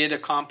did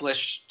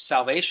accomplish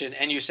salvation,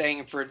 and you're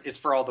saying it's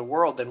for all the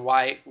world, then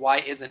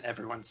why isn't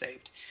everyone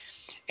saved?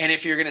 And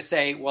if you're going to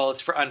say, well,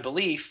 it's for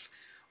unbelief,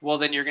 well,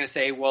 then you're going to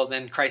say, well,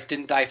 then Christ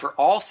didn't die for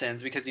all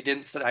sins because he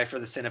didn't die for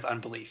the sin of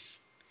unbelief.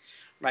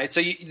 Right,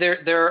 so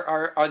there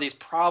are these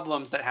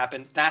problems that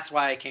happen. That's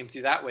why I came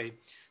through that way.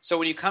 So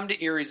when you come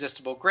to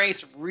irresistible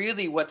grace,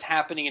 really what's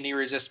happening in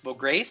irresistible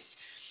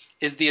grace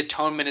is the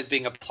atonement is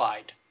being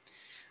applied.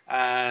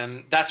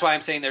 That's why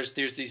I'm saying there's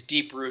these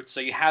deep roots.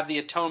 So you have the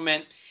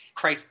atonement.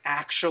 Christ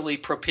actually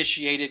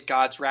propitiated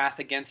God's wrath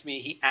against me.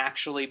 He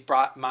actually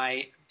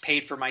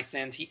paid for my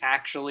sins. He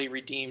actually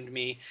redeemed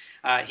me.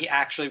 He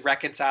actually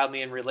reconciled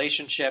me in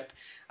relationship.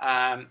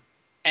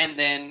 And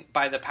then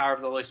by the power of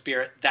the Holy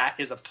Spirit, that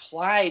is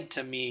applied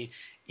to me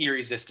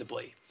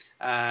irresistibly,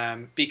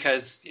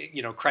 because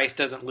Christ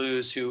doesn't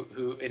lose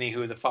who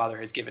the Father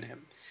has given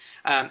him.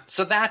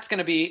 So that's going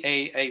to be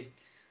a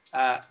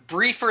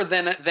briefer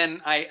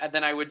than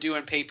I would do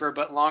in paper,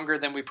 but longer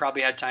than we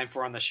probably had time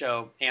for on the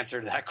show.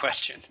 Answer to that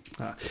question.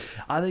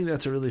 I think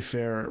that's a really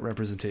fair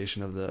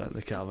representation of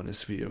the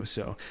Calvinist view.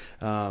 So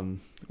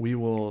we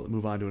will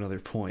move on to another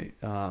point.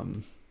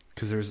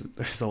 Because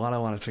there's a lot I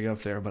want to pick up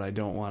there, but I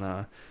don't want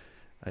to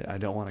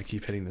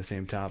keep hitting the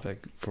same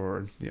topic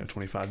for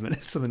 25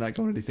 minutes and then not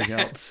going anything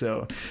else.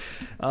 So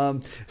I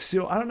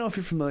don't know if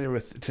you're familiar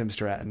with Tim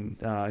Stratton.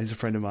 He's a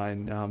friend of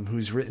mine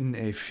who's written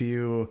a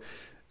few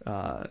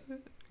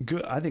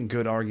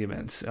good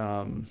arguments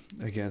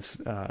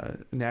against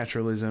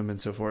naturalism and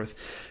so forth.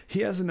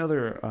 He has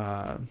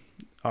another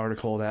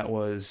article that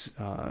was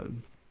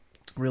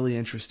really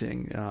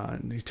interesting.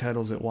 He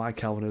titles it "Why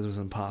Calvinism is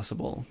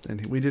Impossible,"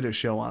 and we did a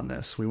show on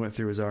this. We went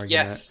through his argument.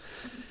 Yes.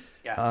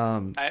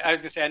 Yeah. I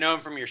was gonna say I know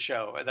him from your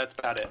show. That's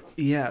about it.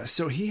 Yeah,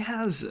 so he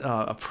has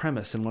a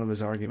premise in one of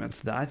his arguments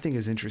that I think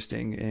is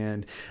interesting,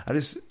 and I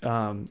just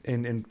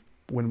and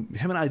when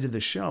him and I did the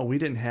show, we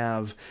didn't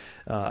have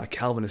a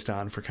Calvinist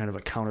on for kind of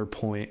a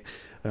counterpoint.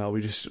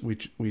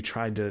 We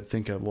tried to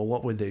think of, well,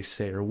 what would they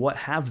say, or what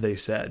have they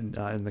said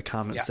in the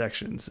comment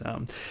sections.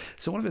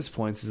 So one of his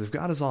points is, if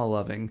God is all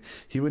loving,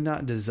 he would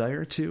not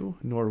desire to,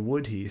 nor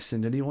would he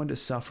send anyone to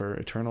suffer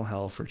eternal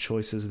hell for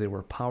choices they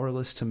were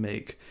powerless to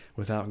make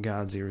without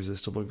God's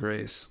irresistible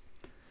grace.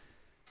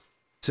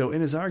 So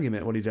in his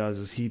argument, what he does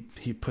is he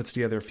puts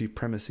together a few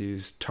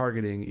premises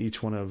targeting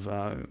each one of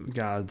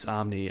God's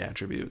omni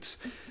attributes.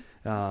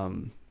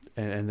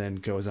 And then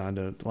goes on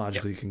to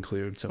logically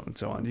conclude, so and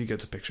so on. You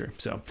get the picture.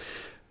 So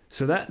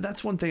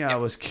that's one thing I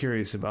was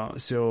curious about.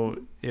 So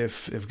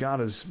if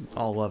God is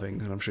all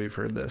loving, and I'm sure you've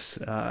heard this,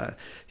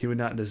 he would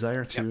not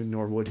desire to,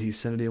 nor would he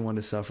send anyone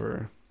to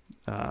suffer,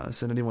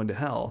 send anyone to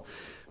hell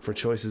for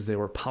choices they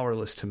were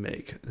powerless to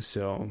make.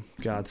 So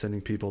God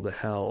sending people to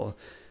hell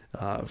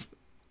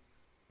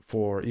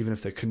for, even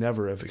if they could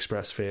never have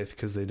expressed faith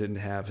because they didn't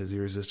have his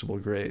irresistible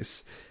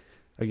grace,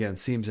 again,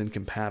 seems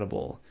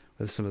incompatible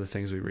with some of the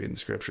things we read in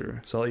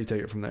Scripture. So I'll let you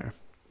take it from there.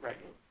 Right.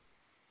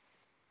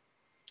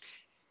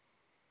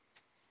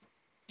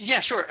 Yeah,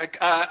 sure.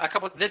 A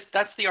couple.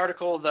 That's the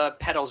article, "The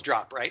Petals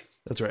Drop," right?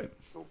 That's right.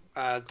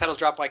 Petals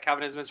Drop, Why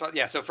Calvinism is well.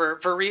 Yeah. So for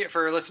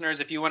listeners,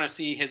 if you want to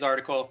see his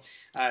article,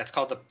 it's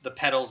called the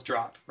Petals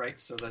Drop, right?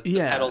 So the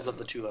petals of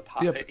the tulip.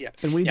 Yep. Yeah.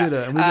 And we did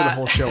a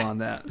whole show on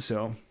that.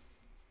 So.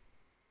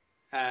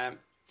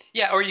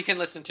 Yeah, or you can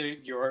listen to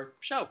your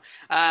show.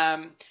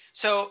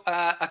 So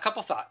a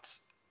couple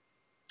thoughts.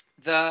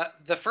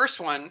 The first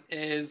one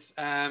is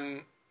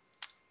I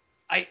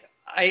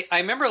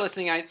remember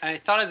listening. I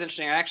thought it was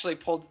interesting. I actually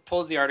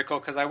pulled the article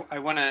because I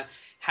want to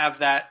have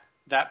that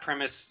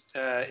premise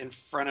in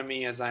front of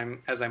me as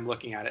I'm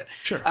looking at it.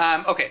 Sure.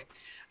 Okay.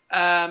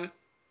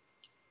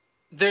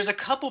 There's a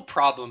couple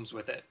problems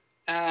with it.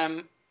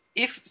 Have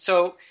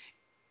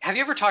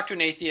you ever talked to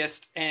an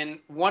atheist, and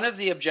one of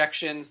the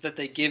objections that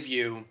they give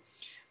you,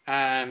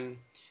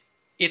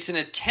 it's an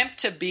attempt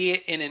to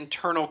be an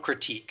internal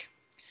critique.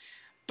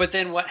 But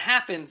then what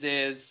happens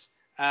is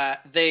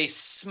they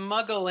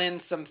smuggle in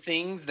some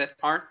things that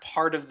aren't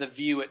part of the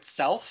view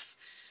itself.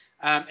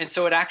 And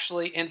so it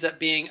actually ends up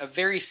being a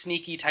very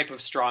sneaky type of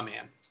straw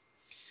man.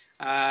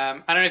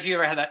 I don't know if you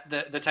ever had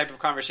the type of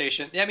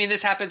conversation. I mean,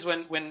 this happens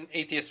when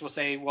atheists will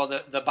say, well,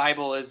 the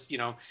Bible is,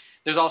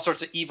 there's all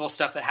sorts of evil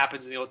stuff that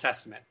happens in the Old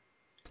Testament.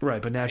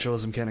 Right, but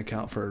naturalism can't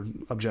account for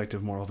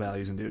objective moral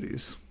values and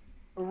duties.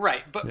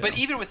 Right, but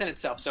even within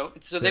itself, so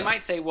they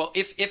might say, well,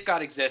 if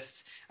God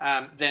exists,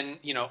 then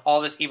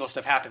all this evil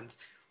stuff happens.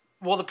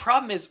 Well, the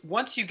problem is,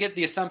 once you get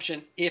the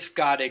assumption, if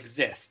God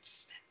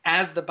exists,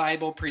 as the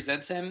Bible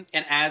presents him,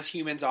 and as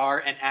humans are,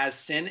 and as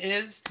sin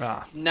is,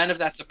 none of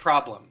that's a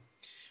problem,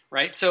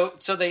 right? So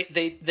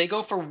they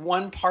go for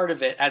one part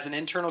of it as an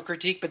internal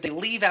critique, but they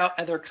leave out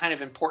other kind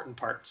of important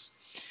parts.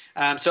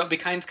 So it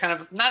becomes kind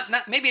of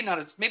maybe not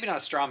a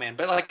straw man,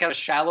 but like a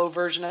shallow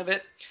version of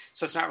it.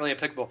 So it's not really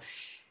applicable.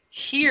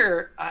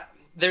 Here,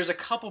 there's a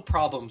couple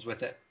problems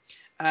with it.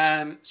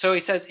 So he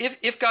says,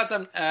 if God's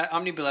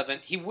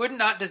omnibenevolent, he would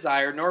not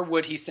desire, nor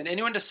would he send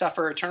anyone to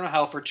suffer eternal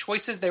hell for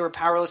choices they were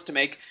powerless to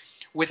make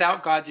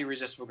without God's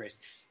irresistible grace.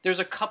 There's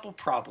a couple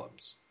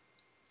problems.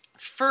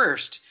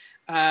 First,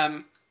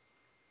 my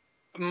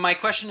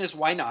question is,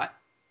 why not?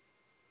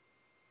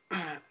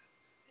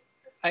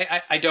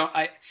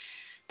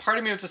 Part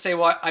of me wants to say,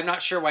 well, I'm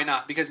not sure why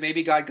not, because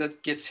maybe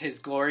God gets his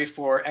glory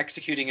for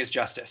executing his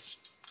justice.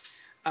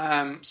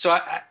 So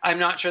I'm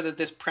not sure that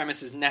this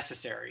premise is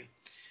necessary.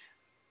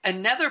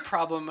 Another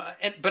problem,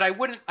 but I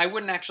wouldn't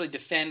actually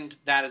defend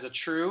that as a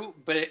true,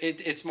 but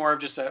it's more of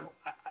just a,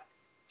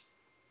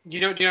 you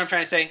know what I'm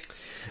trying to say?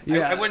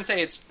 Yeah. I wouldn't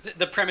say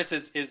the premise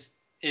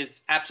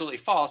is absolutely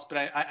false,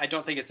 but I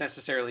don't think it's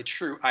necessarily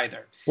true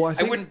either. Well,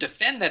 I wouldn't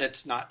defend that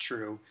it's not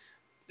true,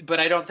 but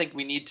I don't think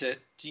we need to,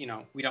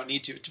 we don't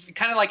need to.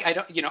 Kind of like I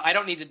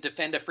don't need to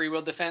defend a free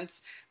will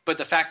defense, but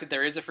the fact that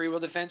there is a free will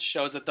defense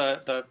shows that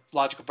the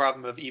logical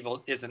problem of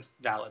evil isn't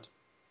valid,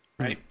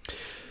 right?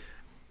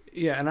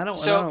 Yeah, and I don't.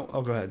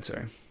 Oh, go ahead.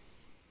 Sorry.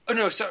 Oh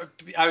no, so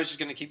I was just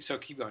going to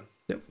keep going.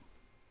 Yep.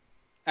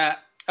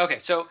 Okay,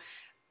 so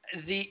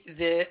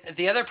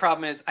the other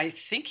problem is I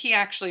think he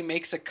actually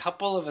makes a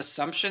couple of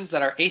assumptions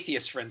that our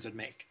atheist friends would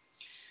make.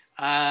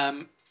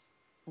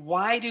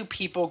 Why do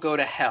people go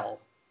to hell?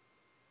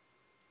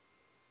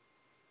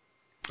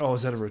 Oh,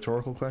 is that a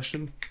rhetorical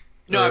question?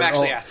 No, I'm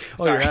actually asking.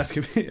 Sorry. Oh, you're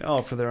asking me?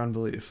 Oh, for their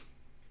unbelief.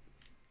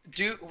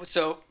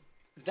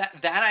 That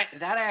I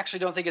actually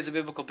don't think is a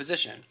biblical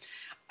position.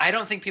 I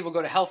don't think people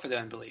go to hell for their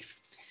unbelief.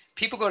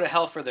 People go to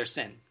hell for their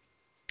sin,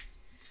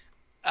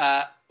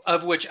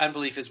 of which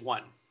unbelief is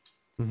one.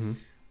 Mm-hmm.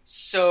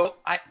 So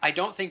I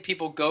don't think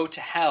people go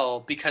to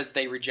hell because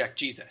they reject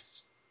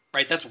Jesus,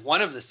 right? That's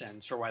one of the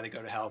sins for why they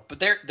go to hell, but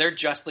they're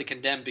justly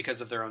condemned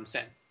because of their own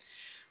sin,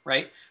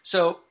 right?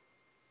 So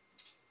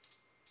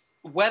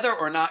whether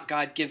or not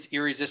God gives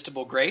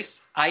irresistible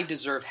grace, I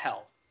deserve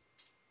hell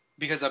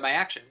because of my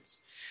actions.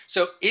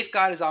 So if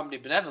God is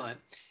omnibenevolent,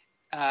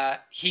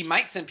 he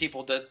might send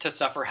people to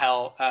suffer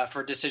hell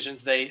for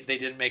decisions they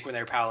didn't make when they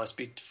were powerless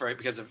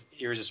because of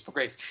irresistible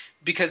grace,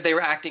 because they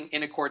were acting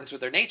in accordance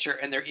with their nature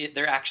and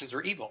their actions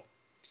were evil.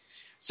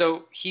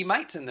 So he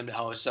might send them to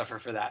hell to suffer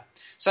for that.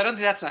 So I don't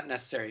think that's not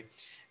necessary.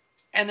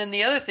 And then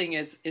the other thing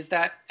is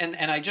that, and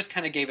I just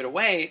kind of gave it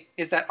away,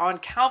 is that on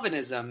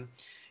Calvinism,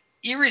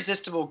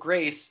 irresistible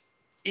grace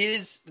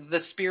is the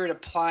Spirit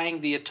applying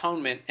the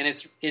atonement, and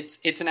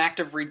it's an act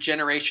of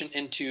regeneration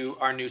into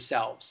our new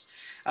selves,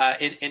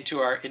 into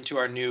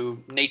our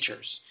new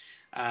natures.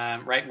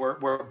 Right?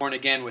 We're born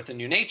again with a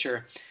new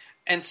nature,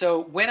 and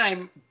so when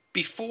I'm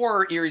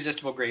before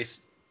irresistible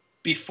grace,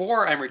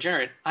 before I'm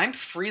regenerate, I'm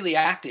freely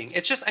acting.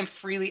 It's just I'm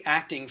freely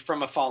acting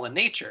from a fallen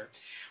nature,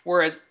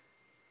 whereas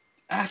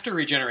after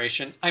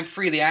regeneration, I'm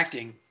freely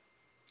acting,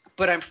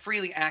 but I'm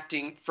freely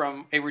acting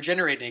from a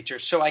regenerated nature.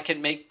 So I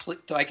can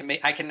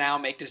now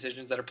make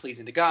decisions that are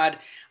pleasing to God.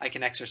 I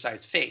can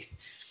exercise faith.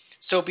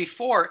 So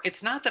before,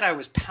 it's not that I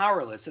was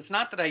powerless. It's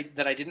not that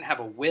I didn't have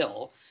a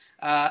will.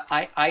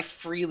 I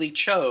freely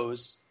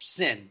chose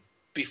sin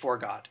before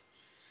God.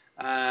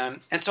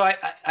 And so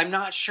I'm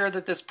not sure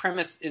that this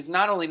premise is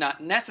not only not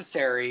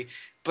necessary,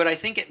 but I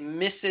think it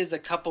misses a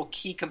couple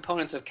key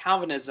components of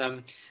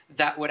Calvinism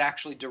that would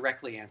actually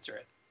directly answer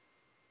it.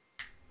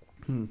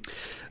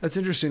 That's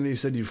interesting that you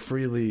said you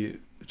freely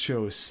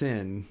chose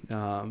sin.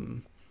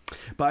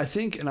 But I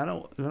think, and I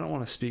don't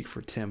want to speak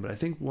for Tim, but I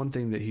think one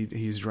thing that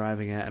he's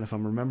driving at, and if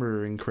I'm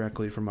remembering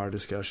correctly from our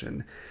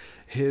discussion,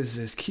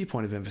 his key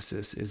point of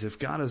emphasis is if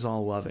God is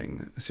all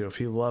loving, so if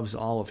he loves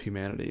all of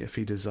humanity, if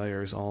he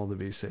desires all to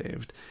be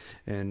saved,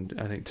 and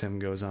I think Tim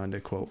goes on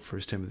to quote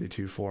 1 Timothy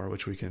 2:4,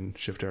 which we can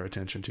shift our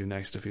attention to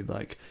next if you'd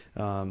like.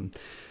 Sure.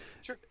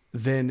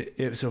 Then,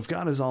 if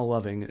God is all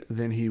loving,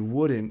 then he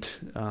wouldn't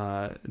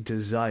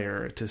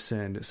desire to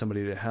send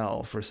somebody to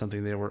hell for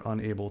something they were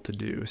unable to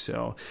do.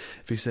 So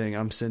if he's saying,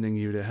 I'm sending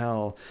you to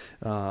hell,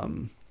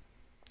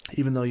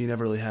 even though you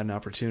never really had an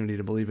opportunity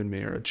to believe in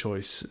me or a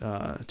choice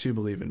to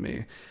believe in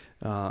me,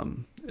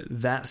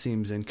 that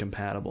seems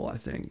incompatible, I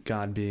think.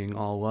 God being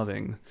all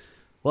loving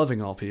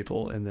all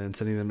people, and then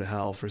sending them to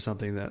hell for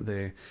something that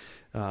they,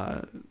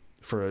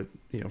 for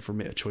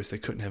a choice they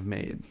couldn't have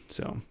made.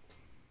 So.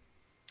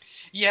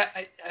 Yeah,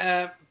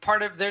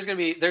 there's going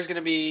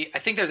to be. I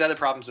think there's other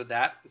problems with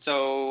that.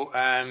 So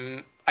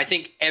I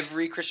think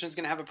every Christian is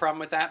going to have a problem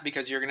with that,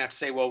 because you're going to have to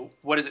say, well,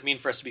 what does it mean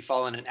for us to be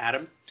fallen in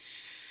Adam?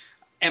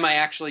 Am I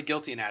actually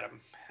guilty in Adam?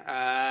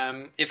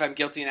 If I'm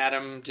guilty in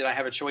Adam, did I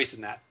have a choice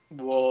in that?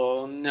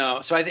 Well,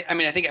 no. So I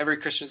think every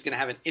Christian is going to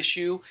have an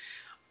issue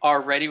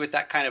already with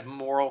that kind of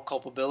moral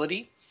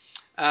culpability.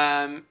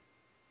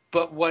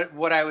 But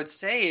what I would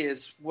say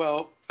is,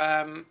 well,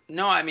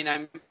 no. I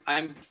mean,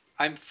 I'm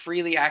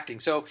freely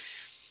acting. So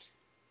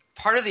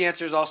part of the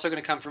answer is also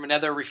going to come from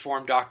another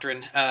Reformed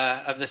doctrine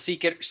of the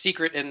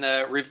secret in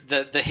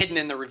the hidden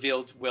in the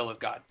revealed will of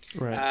God.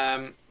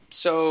 Right.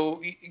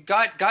 So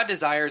God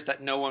desires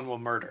that no one will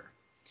murder,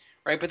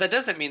 right? But that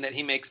doesn't mean that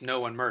he makes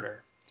no one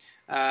murder.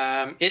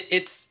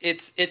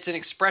 It's an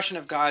expression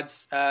of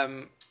God's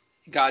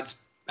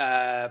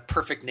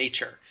perfect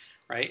nature,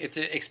 right? It's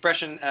an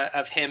expression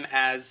of him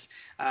as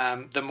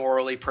the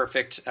morally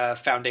perfect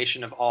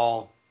foundation of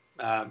all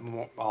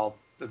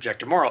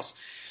objective morals.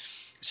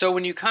 So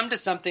when you come to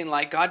something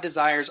like God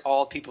desires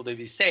all people to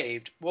be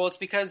saved, well, it's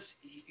because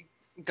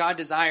God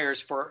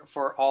desires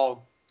for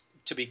all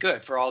to be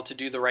good, for all to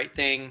do the right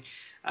thing.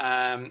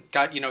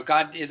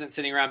 God isn't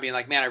sitting around being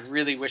like, man, I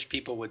really wish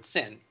people would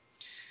sin.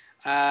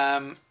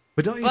 But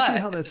don't you see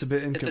how that's a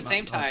bit at the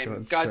same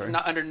time, God's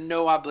not under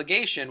no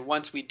obligation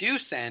once we do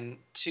sin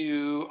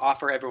to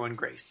offer everyone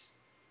grace.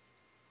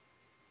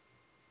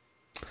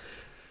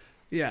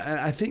 Yeah, and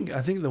I think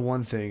the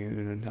one thing,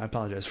 and I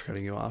apologize for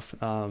cutting you off.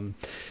 No,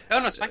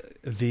 it's fine.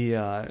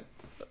 The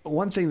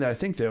one thing that I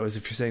think, though, is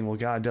if you're saying, well,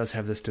 God does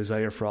have this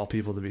desire for all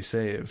people to be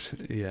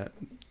saved, yet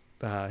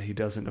he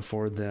doesn't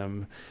afford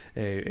them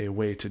a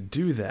way to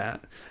do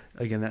that.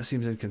 Again, that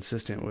seems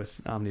inconsistent with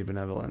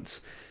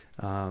omnibenevolence.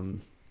 I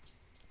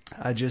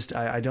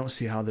don't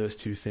see how those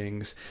two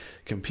things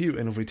compute.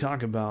 And if we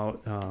talk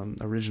about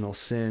original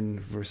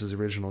sin versus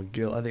original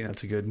guilt, I think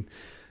that's a good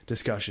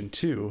discussion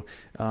too.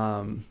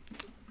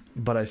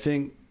 But I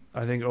think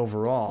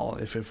overall,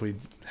 if we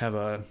have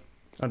a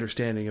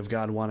understanding of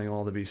God wanting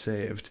all to be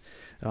saved,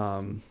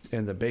 and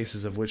the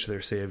basis of which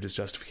they're saved is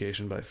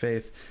justification by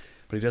faith,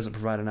 but he doesn't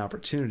provide an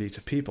opportunity to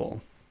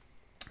people,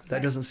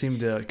 that doesn't seem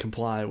to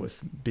comply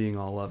with being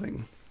all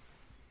loving.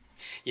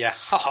 Yeah,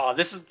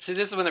 this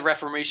is when the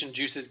Reformation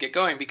juices get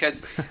going,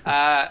 because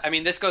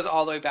this goes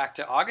all the way back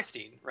to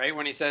Augustine, right?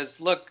 When he says,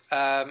 "Look,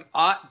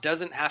 ought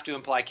doesn't have to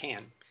imply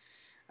can.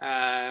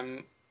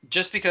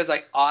 Just because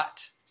I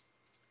ought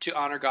to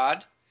honor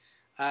God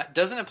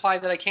doesn't imply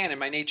that I can in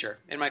my nature,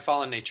 in my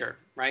fallen nature,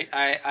 right?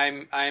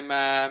 I'm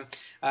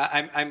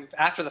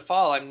after the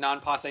fall, I'm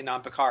non posse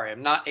non peccare.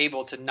 I'm not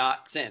able to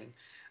not sin.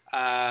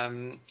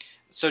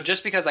 So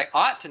just because I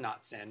ought to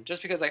not sin,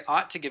 just because I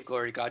ought to give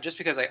glory to God, just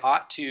because I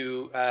ought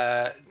to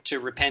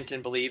repent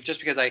and believe, just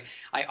because I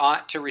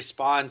ought to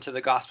respond to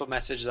the gospel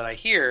message that I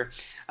hear,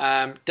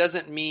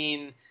 doesn't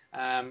mean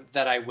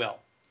that I will,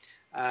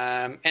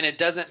 and it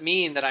doesn't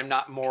mean that I'm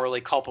not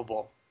morally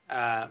culpable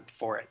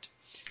for it.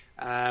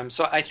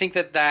 So I think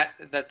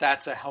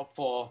that's a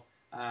helpful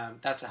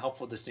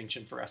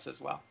distinction for us as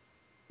well.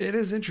 It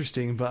is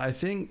interesting, but I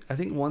think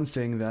one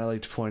thing that I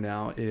like to point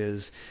out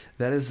is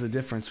that is the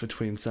difference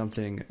between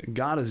something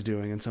God is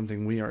doing and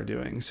something we are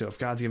doing. So if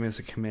God's giving us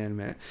a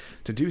commandment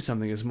to do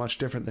something, is much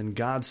different than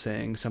God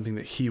saying something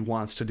that he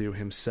wants to do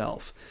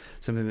himself,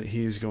 something that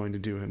he's going to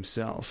do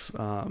himself,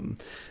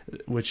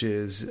 which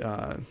is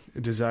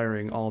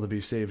desiring all to be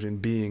saved and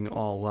being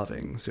all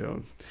loving.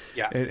 So,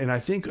 yeah. And I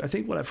think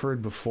what I've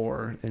heard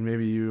before, and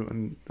maybe you,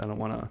 and I don't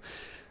want to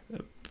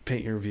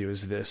paint your view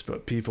as this,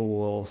 but people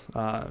will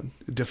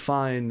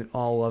define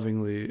all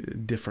lovingly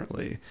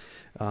differently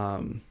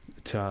to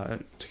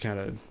kind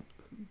of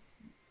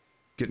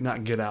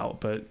not get out,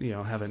 but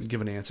haven't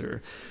given an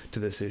answer to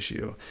this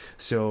issue.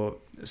 So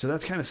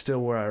that's kind of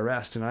still where I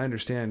rest, and I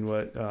understand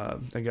what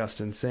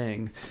Augustine's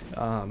saying.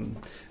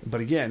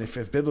 But again,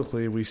 if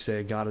biblically we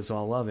say God is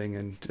all loving,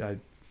 and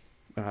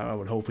I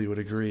would hope we would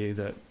agree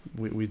that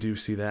we do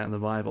see that in the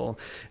Bible,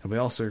 and we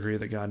also agree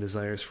that God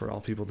desires for all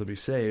people to be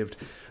saved.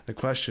 The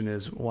question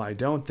is, why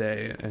don't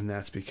they? And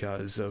that's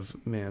because of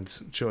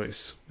man's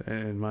choice,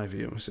 in my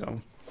view.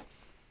 So,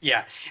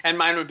 yeah, and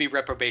mine would be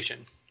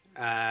reprobation,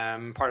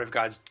 part of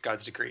God's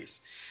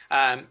decrees.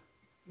 And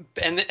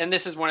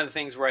this is one of the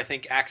things where I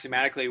think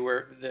axiomatically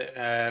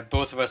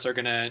both of us are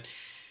going to.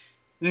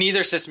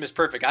 Neither system is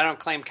perfect. I don't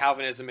claim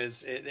Calvinism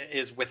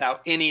is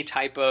without any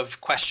type of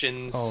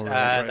questions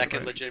that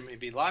can legitimately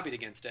be lobbied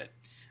against it.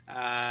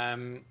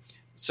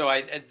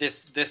 So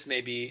this may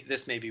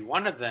be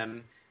one of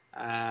them,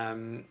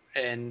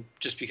 and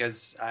just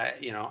because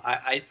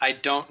I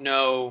don't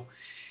know.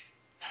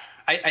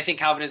 I think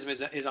Calvinism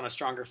is on a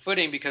stronger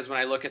footing, because when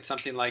I look at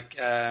something like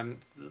God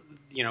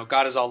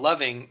is all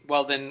loving,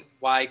 well then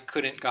why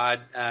couldn't God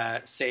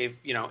save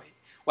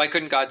why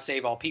couldn't God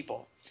save all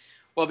people?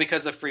 Well,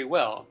 because of free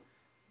will.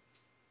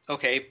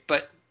 Okay,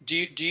 but do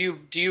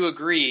you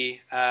agree?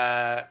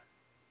 Okay,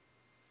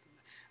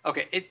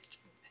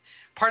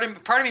 part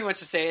of me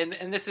wants to say,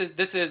 and this is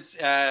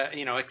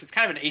it's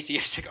kind of an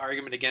atheistic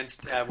argument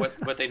against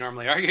what they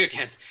normally argue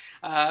against.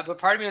 But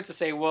part of me wants to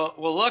say, well,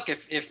 look,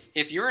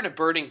 if you're in a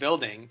burning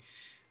building,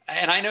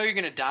 and I know you're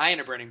going to die in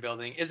a burning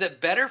building, is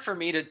it better for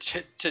me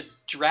to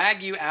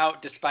drag you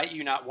out despite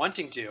you not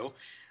wanting to?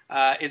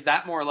 Is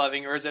that more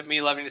loving, or is it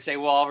me loving to say,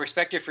 well, I'll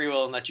respect your free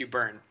will and let you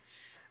burn?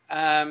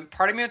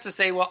 Part of me wants to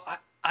say, well,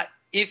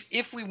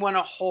 if we want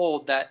to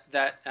hold that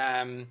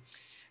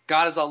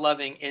God is all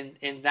loving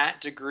in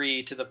that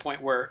degree, to the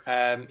point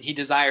where he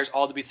desires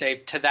all to be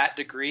saved to that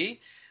degree,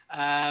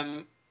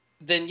 then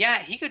yeah,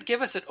 he could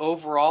give us an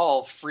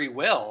overall free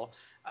will.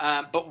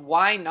 But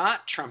why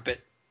not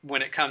trumpet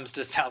when it comes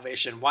to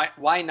salvation?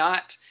 Why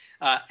not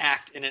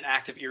act in an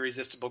act of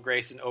irresistible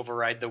grace and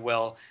override the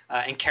will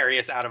and carry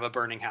us out of a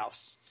burning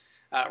house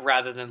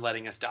rather than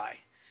letting us die?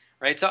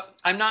 Right. So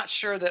I'm not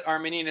sure that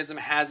Arminianism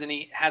has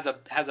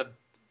a.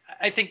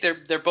 I think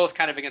they're both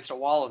kind of against a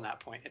wall on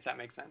that point, if that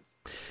makes sense.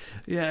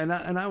 Yeah,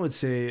 and I would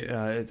say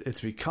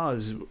it's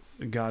because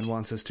God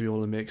wants us to be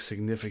able to make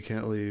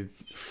significantly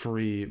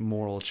free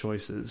moral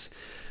choices.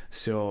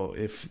 So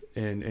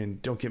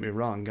and don't get me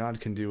wrong,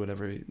 God can do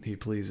whatever he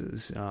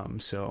pleases.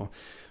 So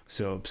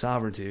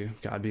sovereignty,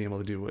 God being able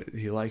to do what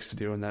he likes to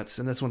do, and that's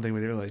one thing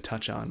we didn't really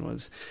touch on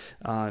was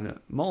on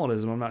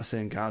Molinism. I'm not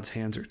saying God's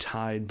hands are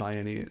tied by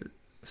any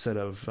set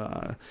of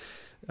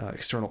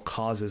external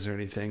causes or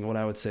anything. What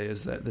I would say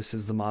is that this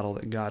is the model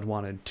that God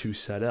wanted to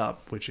set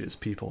up, which is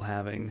people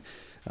having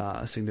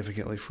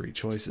significantly free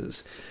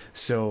choices.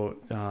 So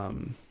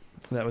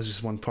that was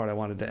just one part I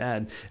wanted to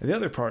add. And the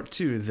other part,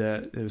 too,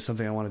 that it was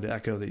something I wanted to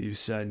echo that you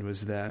said,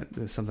 was that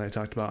it's something I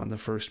talked about in the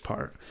first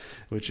part,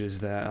 which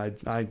is that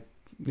I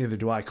neither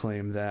do I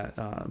claim that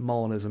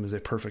Molinism is a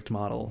perfect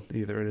model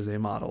either. It is a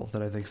model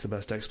that I think is the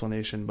best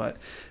explanation, but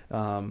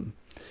I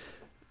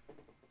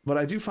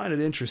do find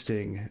it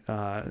interesting,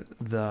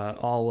 the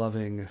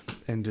all-loving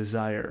and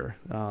desire.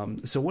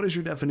 So what is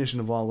your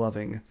definition of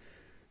all-loving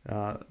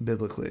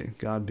biblically?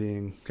 God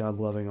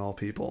loving all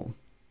people?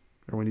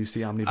 Or when you see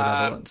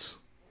omnibenevolence?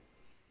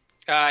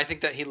 I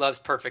think that he loves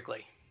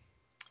perfectly.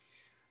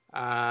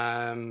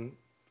 This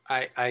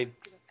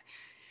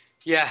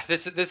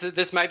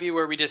might be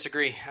where we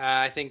disagree.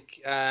 I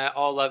think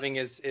all loving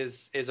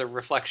is a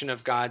reflection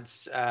of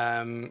God's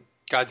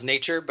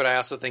nature, but I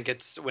also think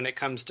it's, when it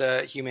comes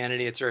to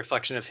humanity, it's a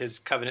reflection of his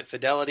covenant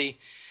fidelity,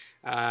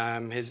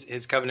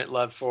 his covenant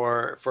love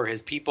for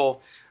his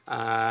people,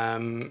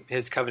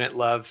 his covenant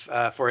love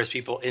for his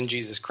people in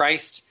Jesus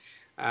Christ.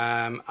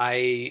 I'm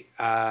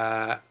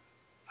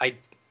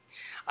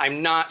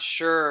not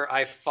sure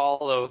I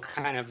follow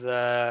kind of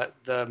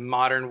the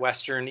modern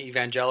Western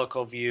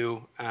evangelical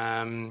view,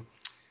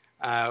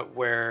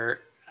 where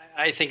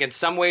I think in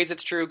some ways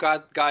it's true.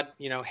 God,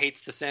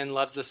 hates the sin,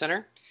 loves the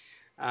sinner.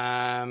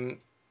 I'm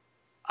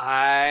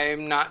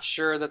not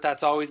sure that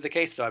that's always the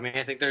case, though. I mean,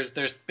 I think there's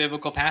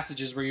biblical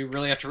passages where you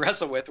really have to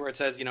wrestle with, where it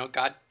says,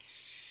 God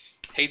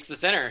hates the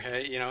sinner.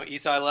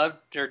 Esau I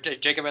loved, or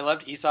Jacob I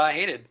loved, Esau I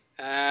hated.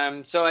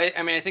 So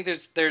I mean, I think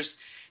there's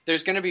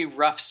going to be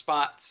rough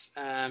spots,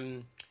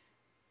 kind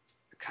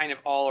of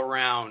all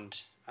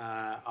around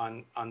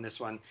on this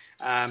one.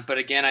 But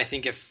again, I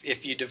think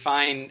if you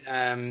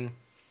define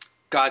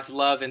God's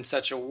love in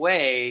such a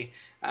way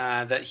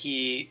that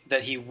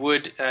he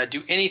would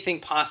do anything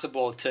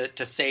possible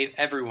to save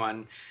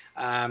everyone,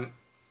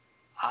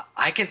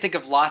 I can think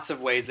of lots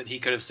of ways that he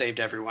could have saved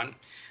everyone.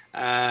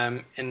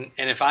 And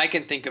if I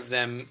can think of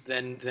them,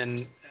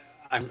 then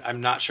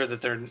I'm not sure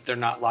that they're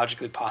not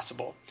logically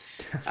possible.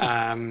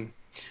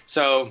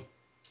 So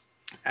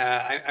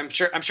I'm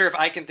sure if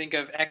I can think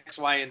of X,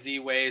 Y, and Z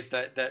ways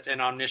that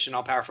an omniscient,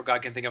 all powerful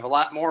God can think of a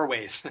lot more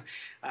ways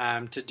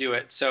to do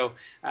it. So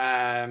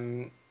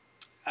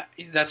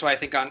that's why I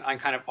think on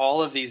kind of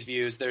all of these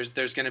views,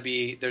 there's going to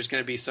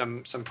be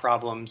some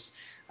problems.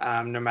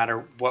 No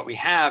matter what we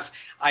have,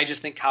 I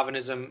just think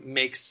Calvinism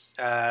makes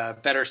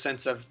better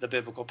sense of the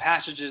biblical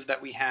passages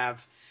that we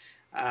have,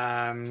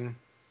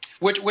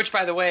 which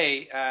by the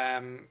way,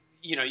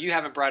 you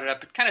haven't brought it up,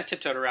 but kind of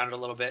tiptoed around it a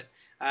little bit.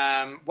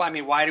 Well, I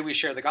mean, why do we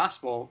share the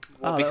gospel?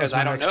 Well, because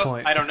I don't know.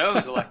 Point. I don't know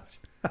who's elect.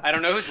 I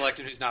don't know who's elect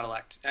and who's not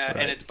elect, right.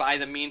 And it's by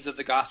the means of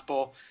the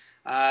gospel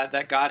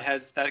that God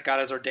has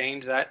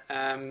ordained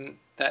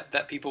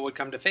that people would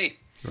come to faith.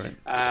 Right.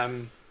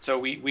 So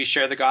we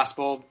share the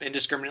gospel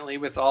indiscriminately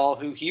with all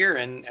who hear,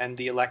 and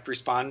the elect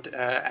respond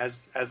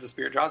as the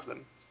Spirit draws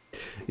them.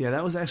 Yeah,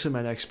 that was actually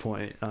my next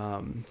point.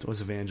 Was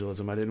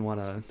evangelism. I didn't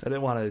want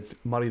to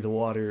muddy the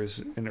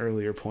waters in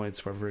earlier points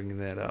by bringing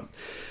that up.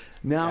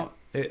 Now,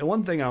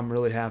 one thing I'm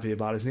really happy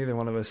about is neither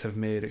one of us have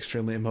made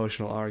extremely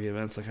emotional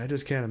arguments. Like, I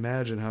just can't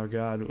imagine how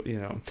God,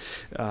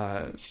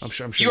 I'm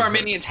sure. You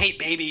Arminians hate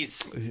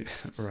babies,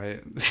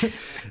 right?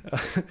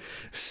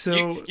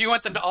 So you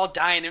want them to all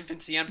die in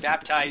infancy,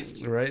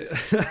 unbaptized, right?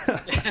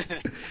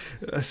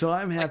 So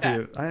I'm happy.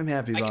 Like I am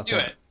happy about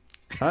that.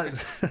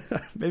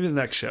 Maybe the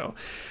next show.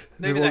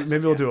 Maybe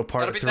we'll do a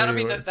part 3.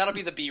 That'll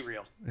be the be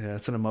real. Yeah,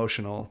 it's an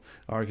emotional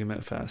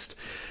argument fest.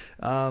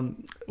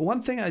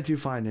 One thing I do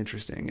find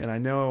interesting, and I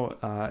know,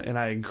 and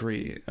I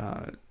agree,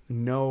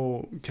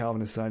 no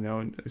Calvinist that I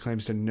know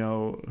claims to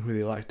know who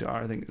the elect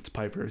are. I think it's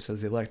Piper who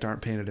says the elect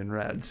aren't painted in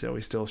red, so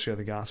we still share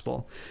the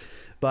gospel.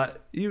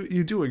 But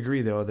you do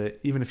agree, though, that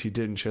even if you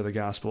didn't share the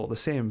gospel, the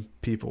same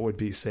people would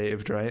be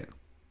saved, right?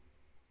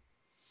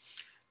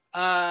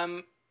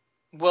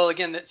 Well,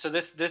 again, so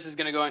this is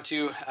going to go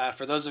into,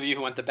 for those of you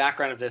who want the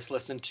background of this,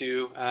 listen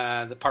to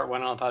the part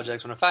 1 on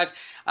Apologetics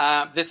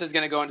 105. This is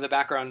going to go into the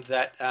background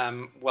that,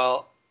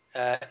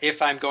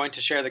 if I'm going to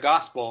share the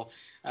gospel,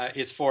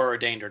 is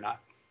foreordained or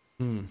not.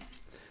 And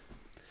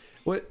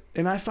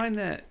I find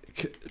that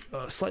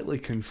slightly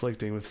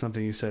conflicting with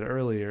something you said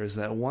earlier, is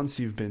that once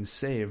you've been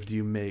saved,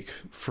 you make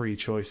free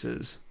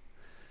choices.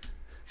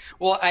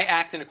 Well, I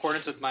act in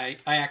accordance with my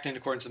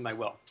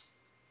will.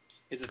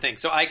 Is the thing.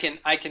 So I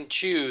can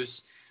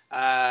choose.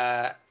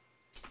 I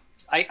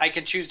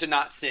can choose to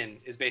not sin.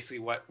 Is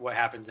basically what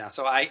happens now.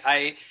 So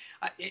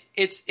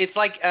it's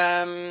like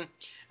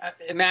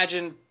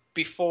imagine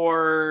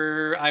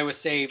before I was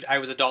saved, I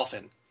was a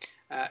dolphin.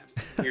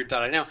 Weird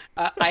thought, I know.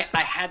 I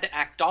had to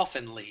act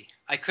dolphinly.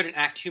 I couldn't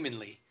act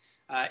humanly.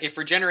 If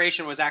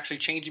regeneration was actually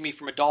changing me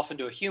from a dolphin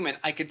to a human,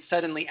 I could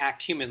suddenly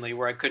act humanly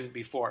where I couldn't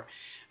before.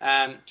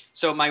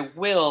 So my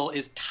will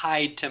is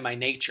tied to my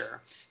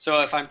nature.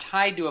 So if I'm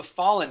tied to a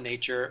fallen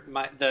nature,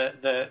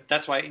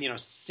 that's why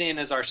sin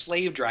is our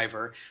slave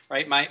driver,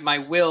 right? My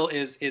will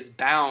is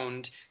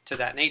bound to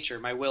that nature.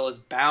 My will is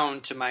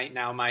bound to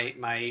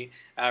my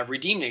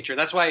redeemed nature.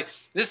 That's why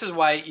this is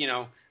why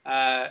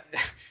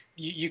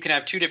you can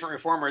have two different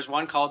reformers,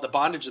 one called the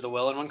bondage of the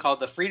will and one called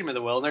the freedom of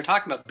the will, and they're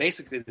talking about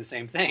basically the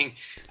same thing,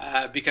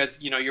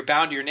 because you're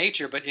bound to your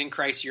nature, but in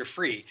Christ you're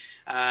free.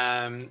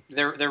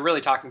 They're really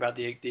talking about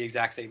the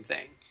exact same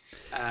thing.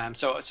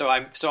 So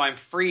I'm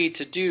free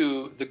to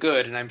do the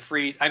good, and I'm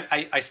free.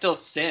 I still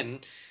sin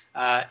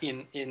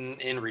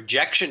in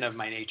rejection of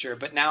my nature,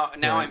 but now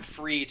right. I'm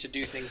free to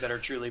do things that are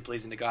truly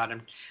pleasing to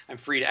God. I'm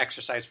free to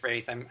exercise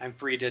faith. I'm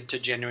free to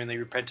genuinely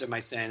repent of my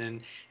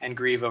sin and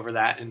grieve over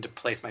that, and to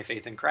place my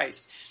faith in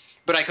Christ.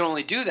 But I can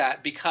only do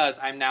that because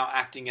I'm now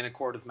acting in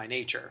accord with my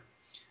nature.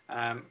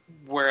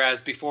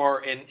 Whereas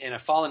before, in a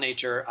fallen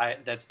nature,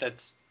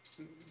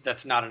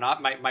 that's not an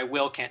my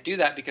will can't do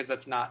that, because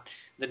that's not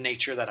the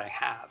nature that I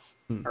have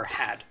or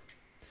had.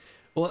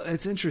 Well,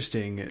 it's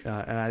interesting,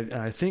 and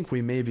I think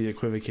we may be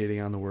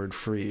equivocating on the word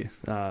free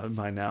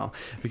by now,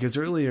 because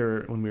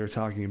earlier when we were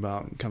talking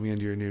about coming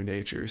into your new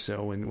nature,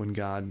 so when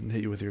God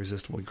hit you with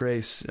irresistible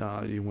grace,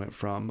 you went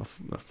from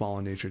a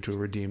fallen nature to a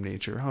redeemed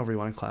nature, however you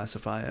want to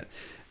classify it.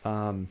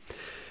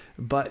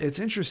 But it's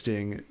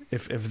interesting,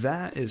 if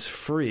that is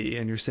free,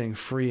 and you're saying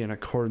free in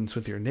accordance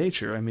with your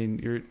nature, I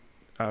mean,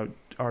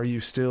 are you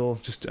still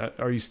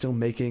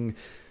making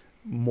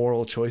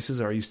moral choices?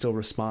 Are you still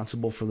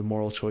responsible for the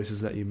moral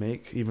choices that you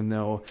make, even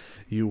though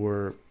you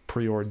were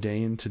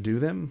preordained to do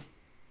them?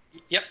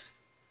 Yep.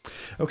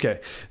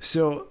 Okay,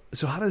 so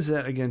how does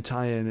that again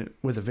tie in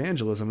with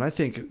evangelism? And I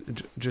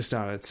think just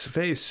on its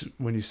face,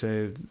 when you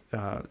say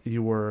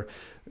you were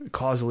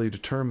causally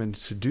determined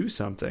to do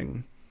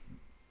something,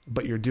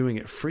 but you're doing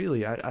it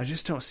freely, I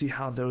just don't see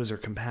how those are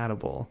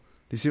compatible.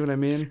 Do you see what I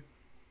mean?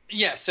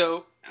 Yeah.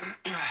 So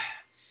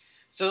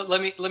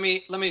let me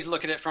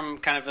look at it from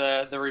kind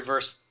of the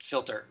reverse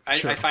filter.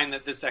 Sure. I find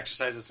that this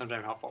exercise is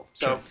sometimes helpful.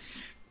 So,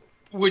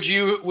 Sure. would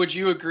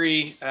you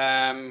agree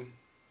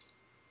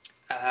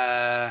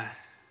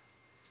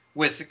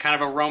with kind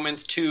of a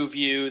Romans 2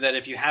 view that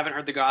if you haven't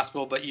heard the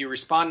gospel but you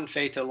respond in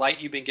faith to the light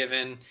you've been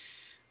given,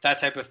 that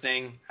type of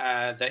thing,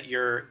 that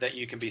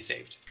you can be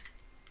saved?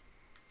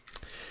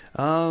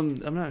 I'm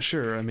not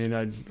sure. I mean,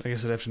 I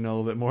guess I'd have to know a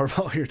little bit more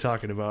about what you're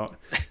talking about.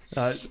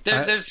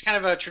 There's kind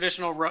of a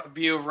traditional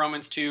view of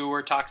Romans 2 where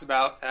it talks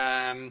about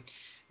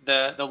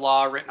the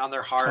law written on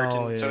their heart,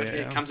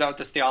 it comes out with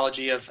this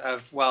theology of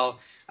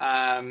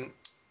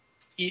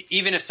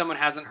even if someone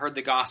hasn't heard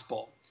the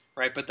gospel,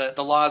 right? But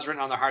the law is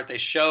written on their heart. They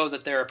show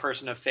that they're a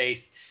person of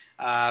faith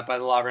by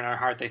the law written on their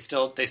heart. They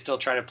still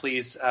try to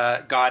please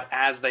God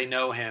as they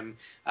know Him.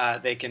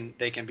 They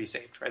can be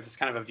saved, right? That's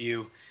kind of a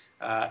view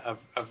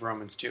of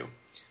Romans 2.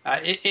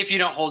 If you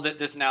don't hold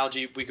this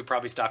analogy, we could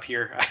probably stop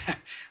here.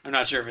 I'm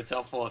not sure if it's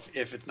helpful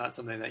if it's not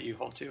something that you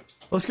hold to.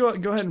 Let's go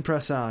ahead and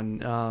press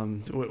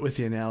on with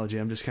the analogy.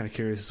 I'm just kind of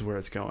curious as to where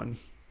it's going.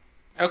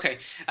 Okay.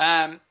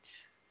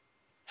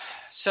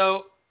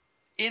 So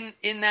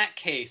in that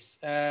case,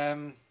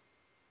 I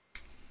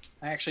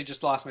actually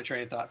just lost my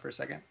train of thought for a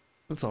second.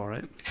 That's all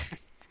right.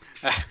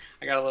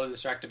 I got a little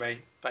distracted by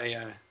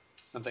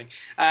something.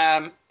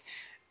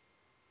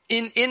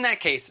 In that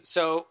case,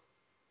 so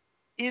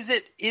is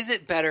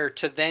it better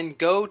to then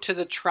go to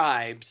the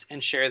tribes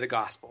and share the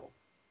gospel?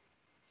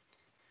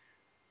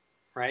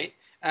 Right?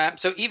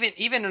 So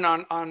even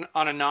on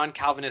a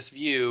non-Calvinist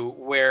view,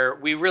 where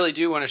we really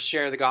do want to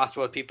share the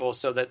gospel with people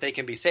so that they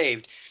can be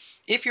saved,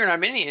 if you're an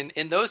Arminian,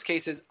 in those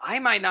cases, I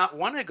might not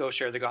want to go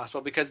share the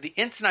gospel, because the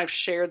instant I've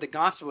shared the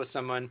gospel with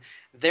someone,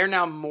 they're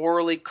now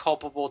morally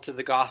culpable to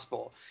the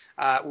gospel.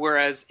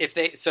 Whereas if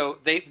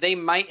they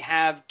might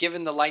have,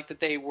 given the light that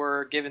they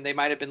were given, they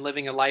might have been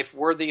living a life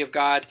worthy of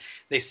God.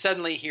 They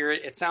suddenly hear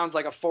it. It sounds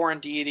like a foreign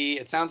deity.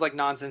 It sounds like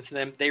nonsense to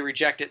them. They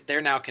reject it.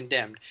 They're now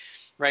condemned,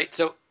 right?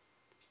 So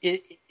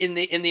in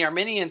the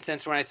Arminian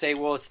sense, when I say,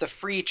 well, it's the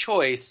free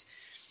choice,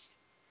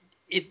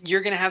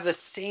 you're going to have the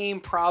same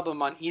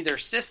problem on either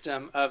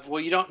system of, well,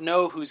 you don't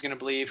know who's going to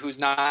believe, who's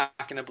not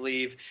going to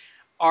believe.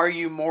 Are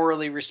you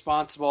morally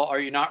responsible? Are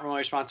you not morally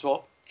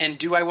responsible? And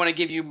do I want to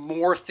give you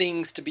more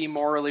things to be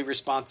morally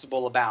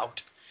responsible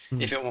about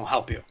if it won't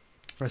help you?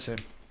 I see.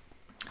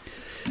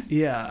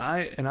 Yeah,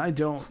 I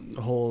don't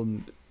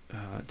hold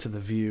to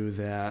the view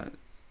that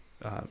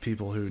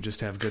people who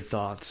just have good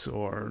thoughts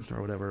or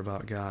whatever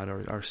about God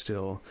are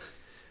still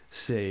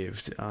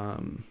saved.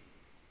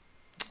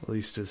 At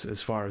least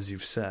as far as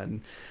you've said,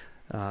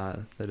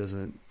 that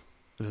doesn't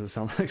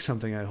sound like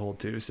something I hold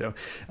to. So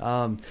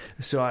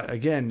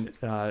again,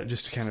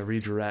 just to kind of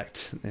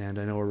redirect, and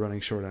I know we're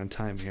running short on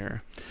time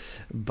here,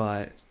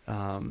 but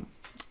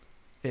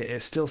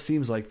it still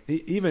seems like,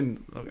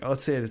 even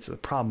let's say it's a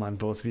problem on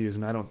both views,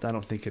 and I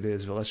don't think it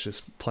is, but let's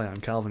just play on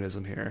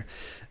Calvinism here.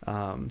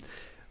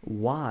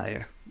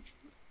 Why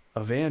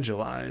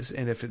evangelize?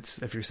 And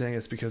if you're saying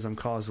it's because I'm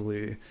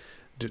causally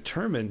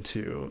determined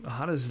to,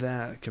 how does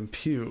that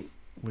compute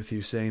with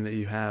you saying that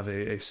you have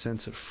a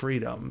sense of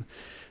freedom?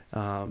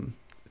 To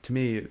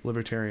me,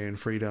 libertarian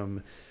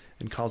freedom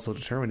and causal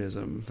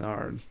determinism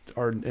are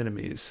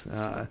enemies.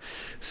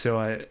 So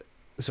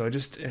I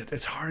just,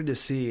 it's hard to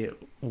see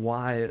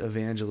why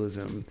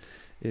evangelism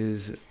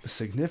is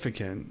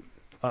significant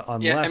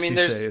unless you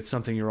say it's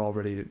something you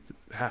already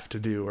have to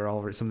do,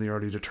 or something you're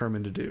already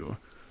determined to do.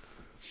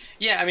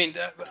 Yeah, I mean,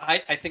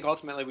 I think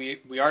ultimately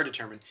we are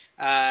determined,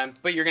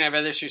 but you're going to have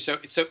other issues.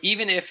 So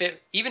even if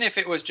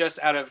it was just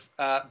out of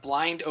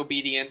blind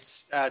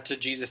obedience to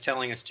Jesus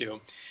telling us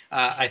to,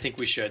 I think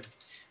we should.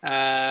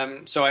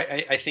 So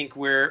I think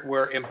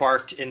we're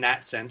embarked in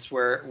that sense,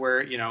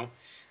 where you know,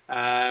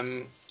 I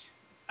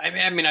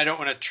mean, I don't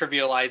want to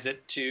trivialize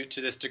it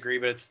to this degree,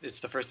 but it's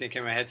the first thing that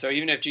came to my head. So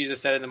even if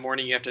Jesus said in the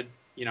morning you have to,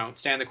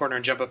 stand in the corner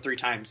and jump up 3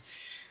 times.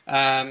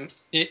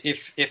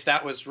 If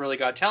that was really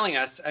God telling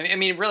us, I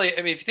mean,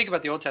 if you think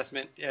about the Old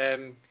Testament,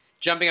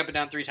 jumping up and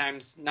down 3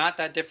 times, not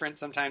that different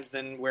sometimes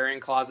than wearing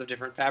cloths of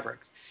different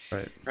fabrics.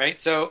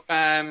 Right. So,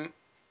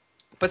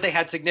 but they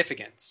had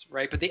significance,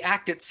 right? But the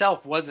act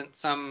itself wasn't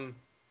some,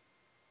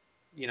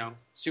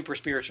 super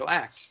spiritual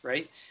act,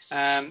 right?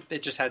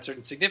 It just had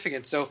certain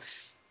significance. So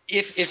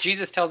if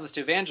Jesus tells us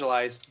to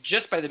evangelize,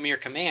 just by the mere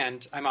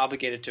command, I'm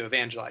obligated to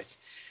evangelize.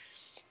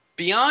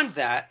 Beyond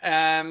that,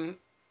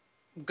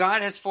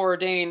 God has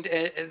foreordained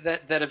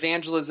that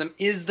evangelism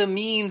is the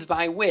means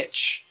by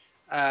which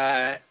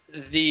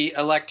the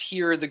elect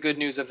hear the good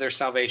news of their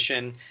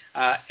salvation,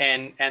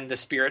 and the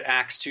Spirit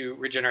acts to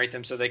regenerate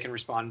them so they can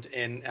respond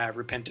in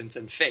repentance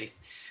and faith.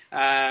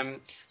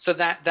 So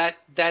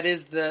that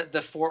is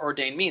the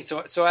foreordained means.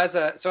 So as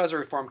a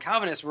Reformed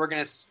Calvinist, we're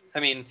going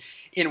to,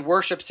 in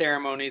worship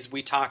ceremonies,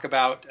 we talk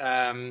about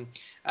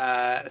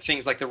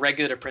things like the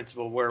regulative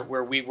principle,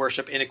 where we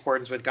worship in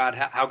accordance with God,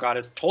 how God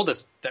has told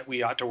us that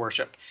we ought to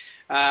worship.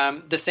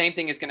 The same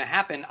thing is going to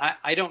happen.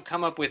 I don't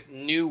come up with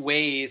new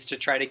ways to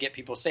try to get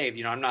people saved.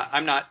 You know,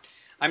 I'm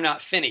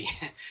not Finney.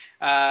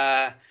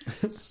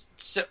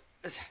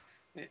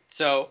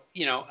 So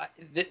you know,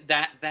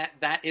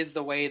 that is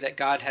the way that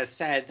God has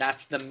said.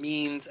 That's the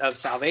means of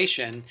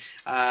salvation.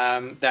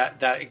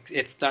 That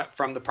it's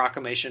from the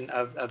proclamation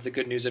of the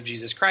good news of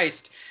Jesus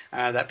Christ,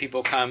 that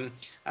people come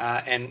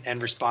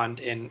and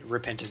respond in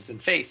repentance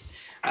and faith.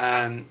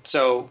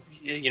 So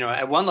you know,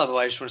 at one level,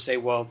 I just want to say,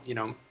 well, you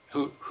know,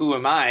 who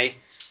am I?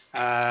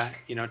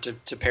 You know,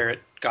 to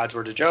parrot God's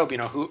word to Job, you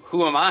know,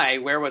 who am I?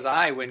 Where was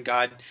I when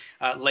God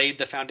laid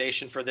the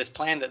foundation for this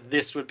plan, that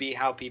this would be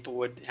how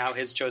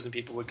his chosen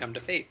people would come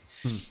to faith?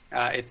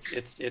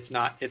 It's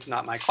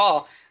not my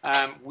call.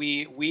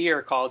 We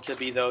are called to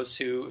be those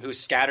who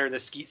scatter the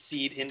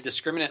seed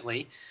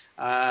indiscriminately,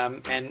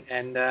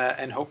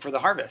 and hope for the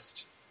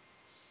harvest.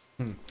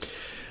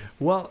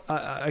 Well,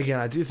 again,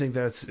 I do think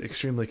that's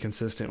extremely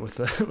consistent with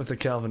the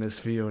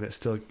Calvinist view, and it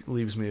still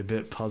leaves me a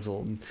bit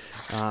puzzled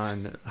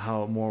on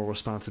how moral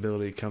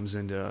responsibility comes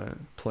into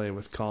play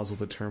with causal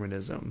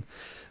determinism.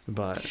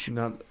 But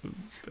not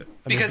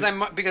because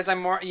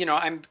I'm more, you know,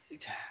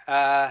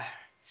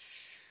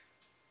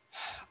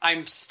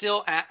 I'm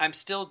still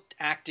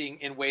acting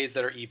in ways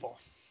that are evil,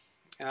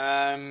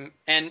 and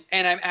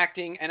I'm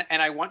acting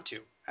and I want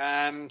to.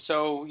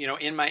 So you know,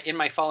 in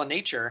my fallen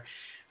nature,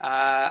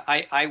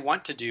 I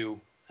want to do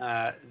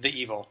the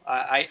evil.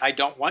 I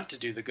don't want to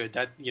do the good.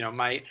 That, you know,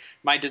 my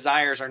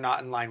desires are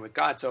not in line with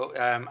God. So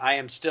I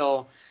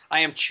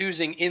am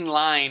choosing in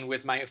line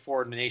with my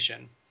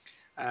foreordination,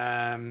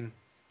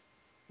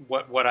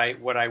 what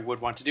I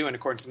would want to do in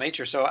accordance with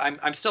nature. So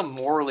I'm still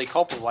morally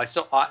culpable. I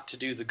still ought to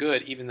do the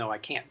good, even though I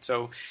can't.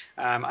 So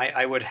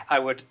I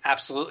would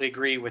absolutely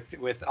agree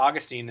with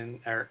Augustine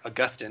or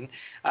Augustine,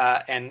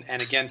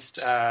 and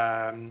against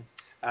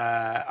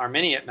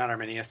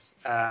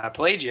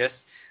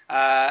Pelagius,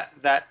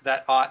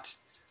 that ought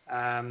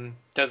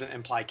doesn't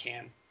imply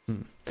can.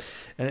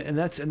 And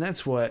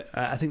that's what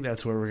I think.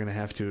 That's where we're going to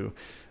have to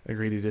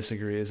agree to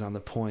disagree, is on the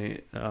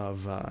point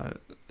of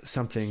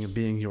something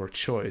being your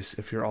choice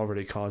if you're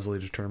already causally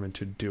determined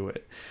to do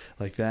it.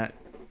 Like that,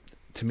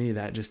 to me,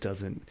 that just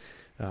doesn't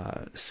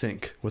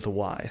sync with a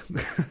why.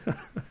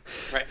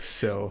 Right.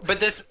 So, but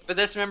this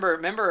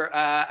remember,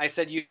 I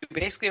said you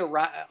basically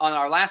on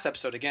our last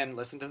episode. Again,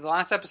 listen to the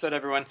last episode,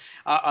 everyone.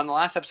 On the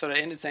last episode, I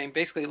ended saying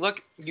basically,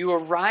 look, you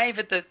arrive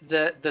at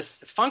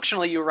the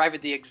functionally, you arrive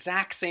at the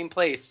exact same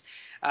place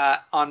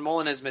on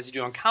Molinism as you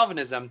do on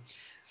Calvinism,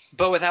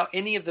 but without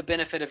any of the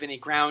benefit of any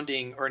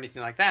grounding or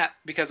anything like that.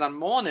 Because on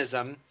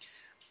Molinism,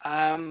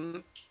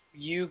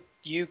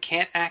 you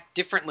can't act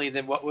differently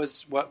than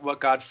what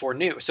God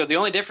foreknew. So the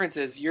only difference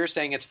is you're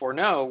saying it's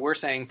foreknow, we're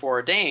saying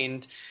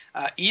foreordained.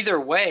 Either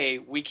way,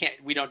 we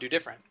don't do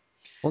different.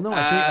 Well, no,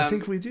 I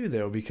think we do,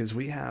 though, because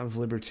we have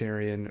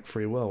libertarian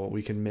free will.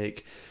 We can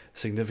make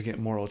significant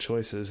moral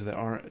choices that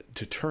aren't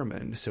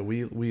determined. So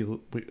we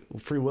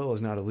free will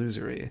is not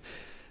illusory.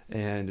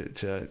 And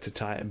to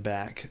tie it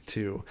back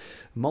to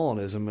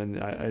Molinism, and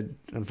I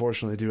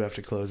unfortunately do have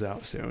to close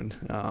out soon.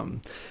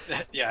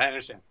 Yeah, I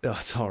understand. Oh,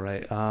 it's all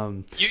right.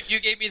 You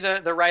gave me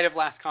the right of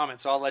last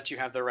comment, so I'll let you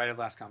have the right of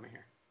last comment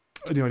here.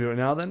 Do you want to do it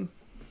now, then?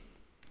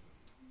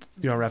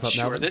 You want to wrap up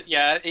now? Sure.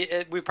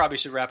 Yeah, we probably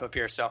should wrap up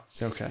here. So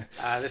okay.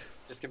 This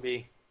can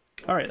be.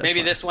 All right. Maybe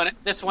fine.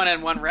 this one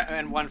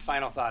and one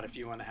final thought, if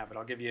you want to have it.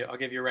 I'll give you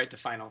a right to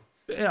final.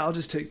 Yeah, I'll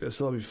just take this.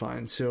 That'll be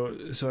fine. So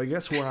I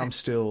guess where I'm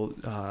still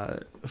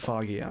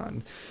foggy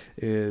on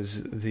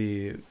is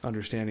the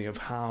understanding of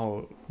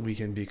how we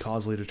can be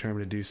causally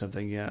determined to do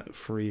something, yet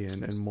free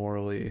and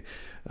morally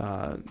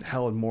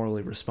held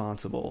morally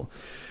responsible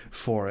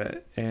for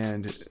it.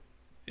 And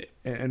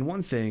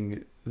one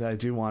thing that I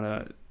do want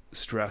to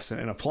stress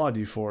and applaud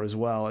you for as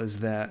well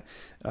is that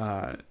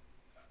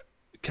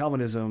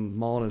Calvinism,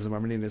 Molinism,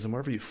 Arminianism,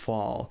 wherever you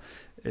fall,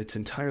 it's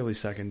entirely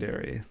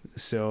secondary.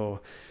 So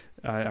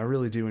I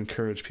really do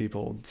encourage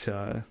people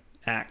to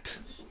act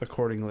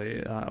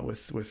accordingly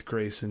with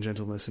grace and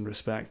gentleness and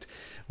respect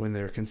when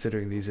they're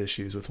considering these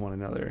issues with one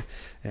another.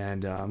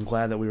 And I'm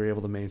glad that we were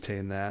able to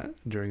maintain that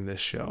during this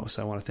show.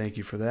 So I want to thank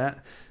you for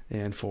that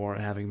and for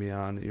having me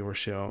on your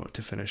show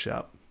to finish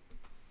up.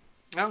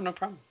 Oh, no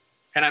problem.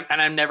 And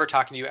I'm never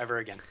talking to you ever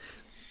again.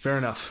 Fair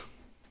enough.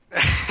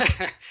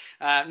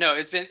 No,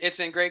 it's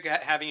been great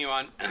having you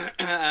on.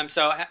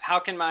 So how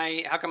can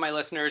my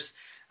listeners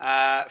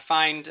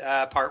find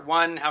part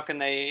one? How can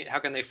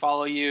they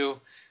follow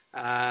you?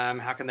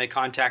 How can they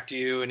contact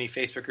you? Any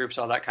Facebook groups?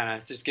 All that kind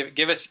of. Just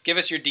give us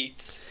your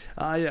deets.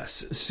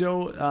 Yes.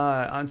 So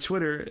on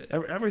Twitter,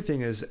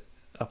 everything is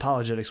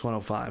Apologetics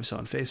 105. So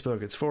on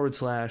Facebook, it's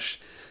 /.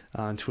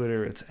 On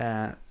Twitter, it's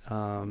at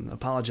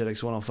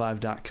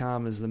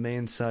apologetics105.com is the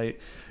main site.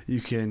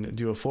 You can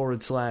do a /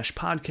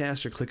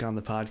 podcast or click on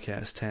the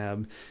podcast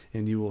tab,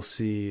 and you will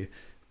see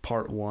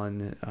part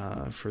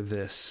 1 for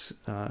this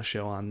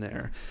show on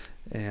there.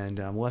 And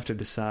we'll have to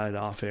decide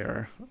off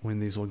air when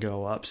these will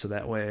go up, so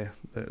that way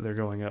they're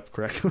going up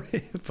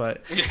correctly.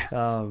 But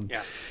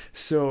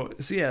so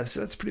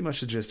that's pretty much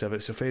the gist of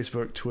it. So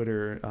Facebook,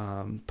 Twitter,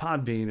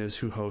 Podbean is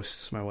who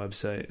hosts my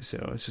website.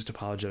 So it's just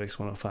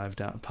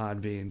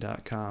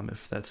apologetics105.podbean.com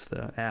if that's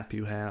the app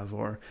you have,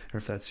 or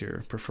if that's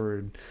your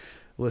preferred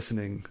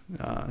listening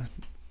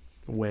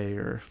way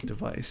or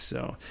device.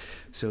 So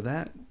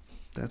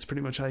that's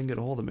pretty much how you can get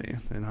a hold of me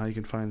and how you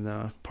can find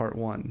the part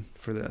 1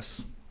 for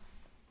this.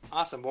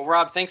 Awesome. Well,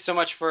 Rob, thanks so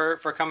much for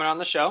coming on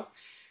the show.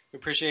 We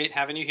appreciate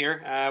having you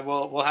here.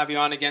 We'll have you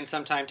on again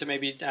sometime to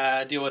maybe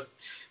deal with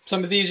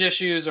some of these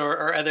issues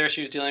or other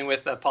issues dealing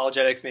with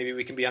apologetics. Maybe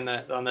we can be on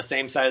the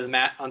same side of the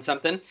mat on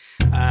something.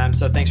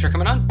 So thanks for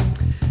coming on.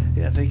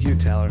 Yeah, thank you,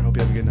 Tyler. Hope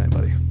you have a good night,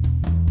 buddy.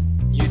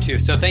 You too.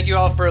 So thank you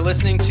all for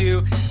listening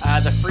to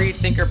the Freed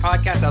Thinker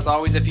podcast. As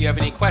always, if you have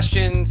any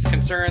questions,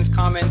 concerns,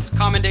 comments,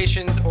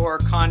 commendations, or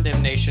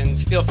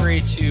condemnations, feel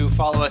free to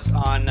follow us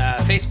on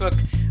Facebook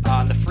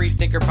on the Freed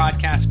Thinker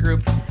podcast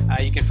group.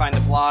 You can find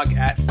the blog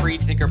at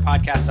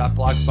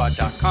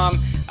freedthinkerpodcast.blogspot.com.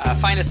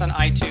 Find us on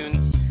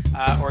iTunes,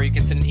 or you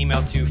can send an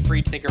email to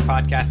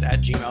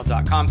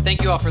freedthinkerpodcast@gmail.com.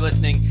 Thank you all for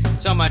listening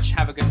so much.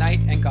 Have a good night,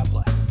 and God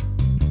bless.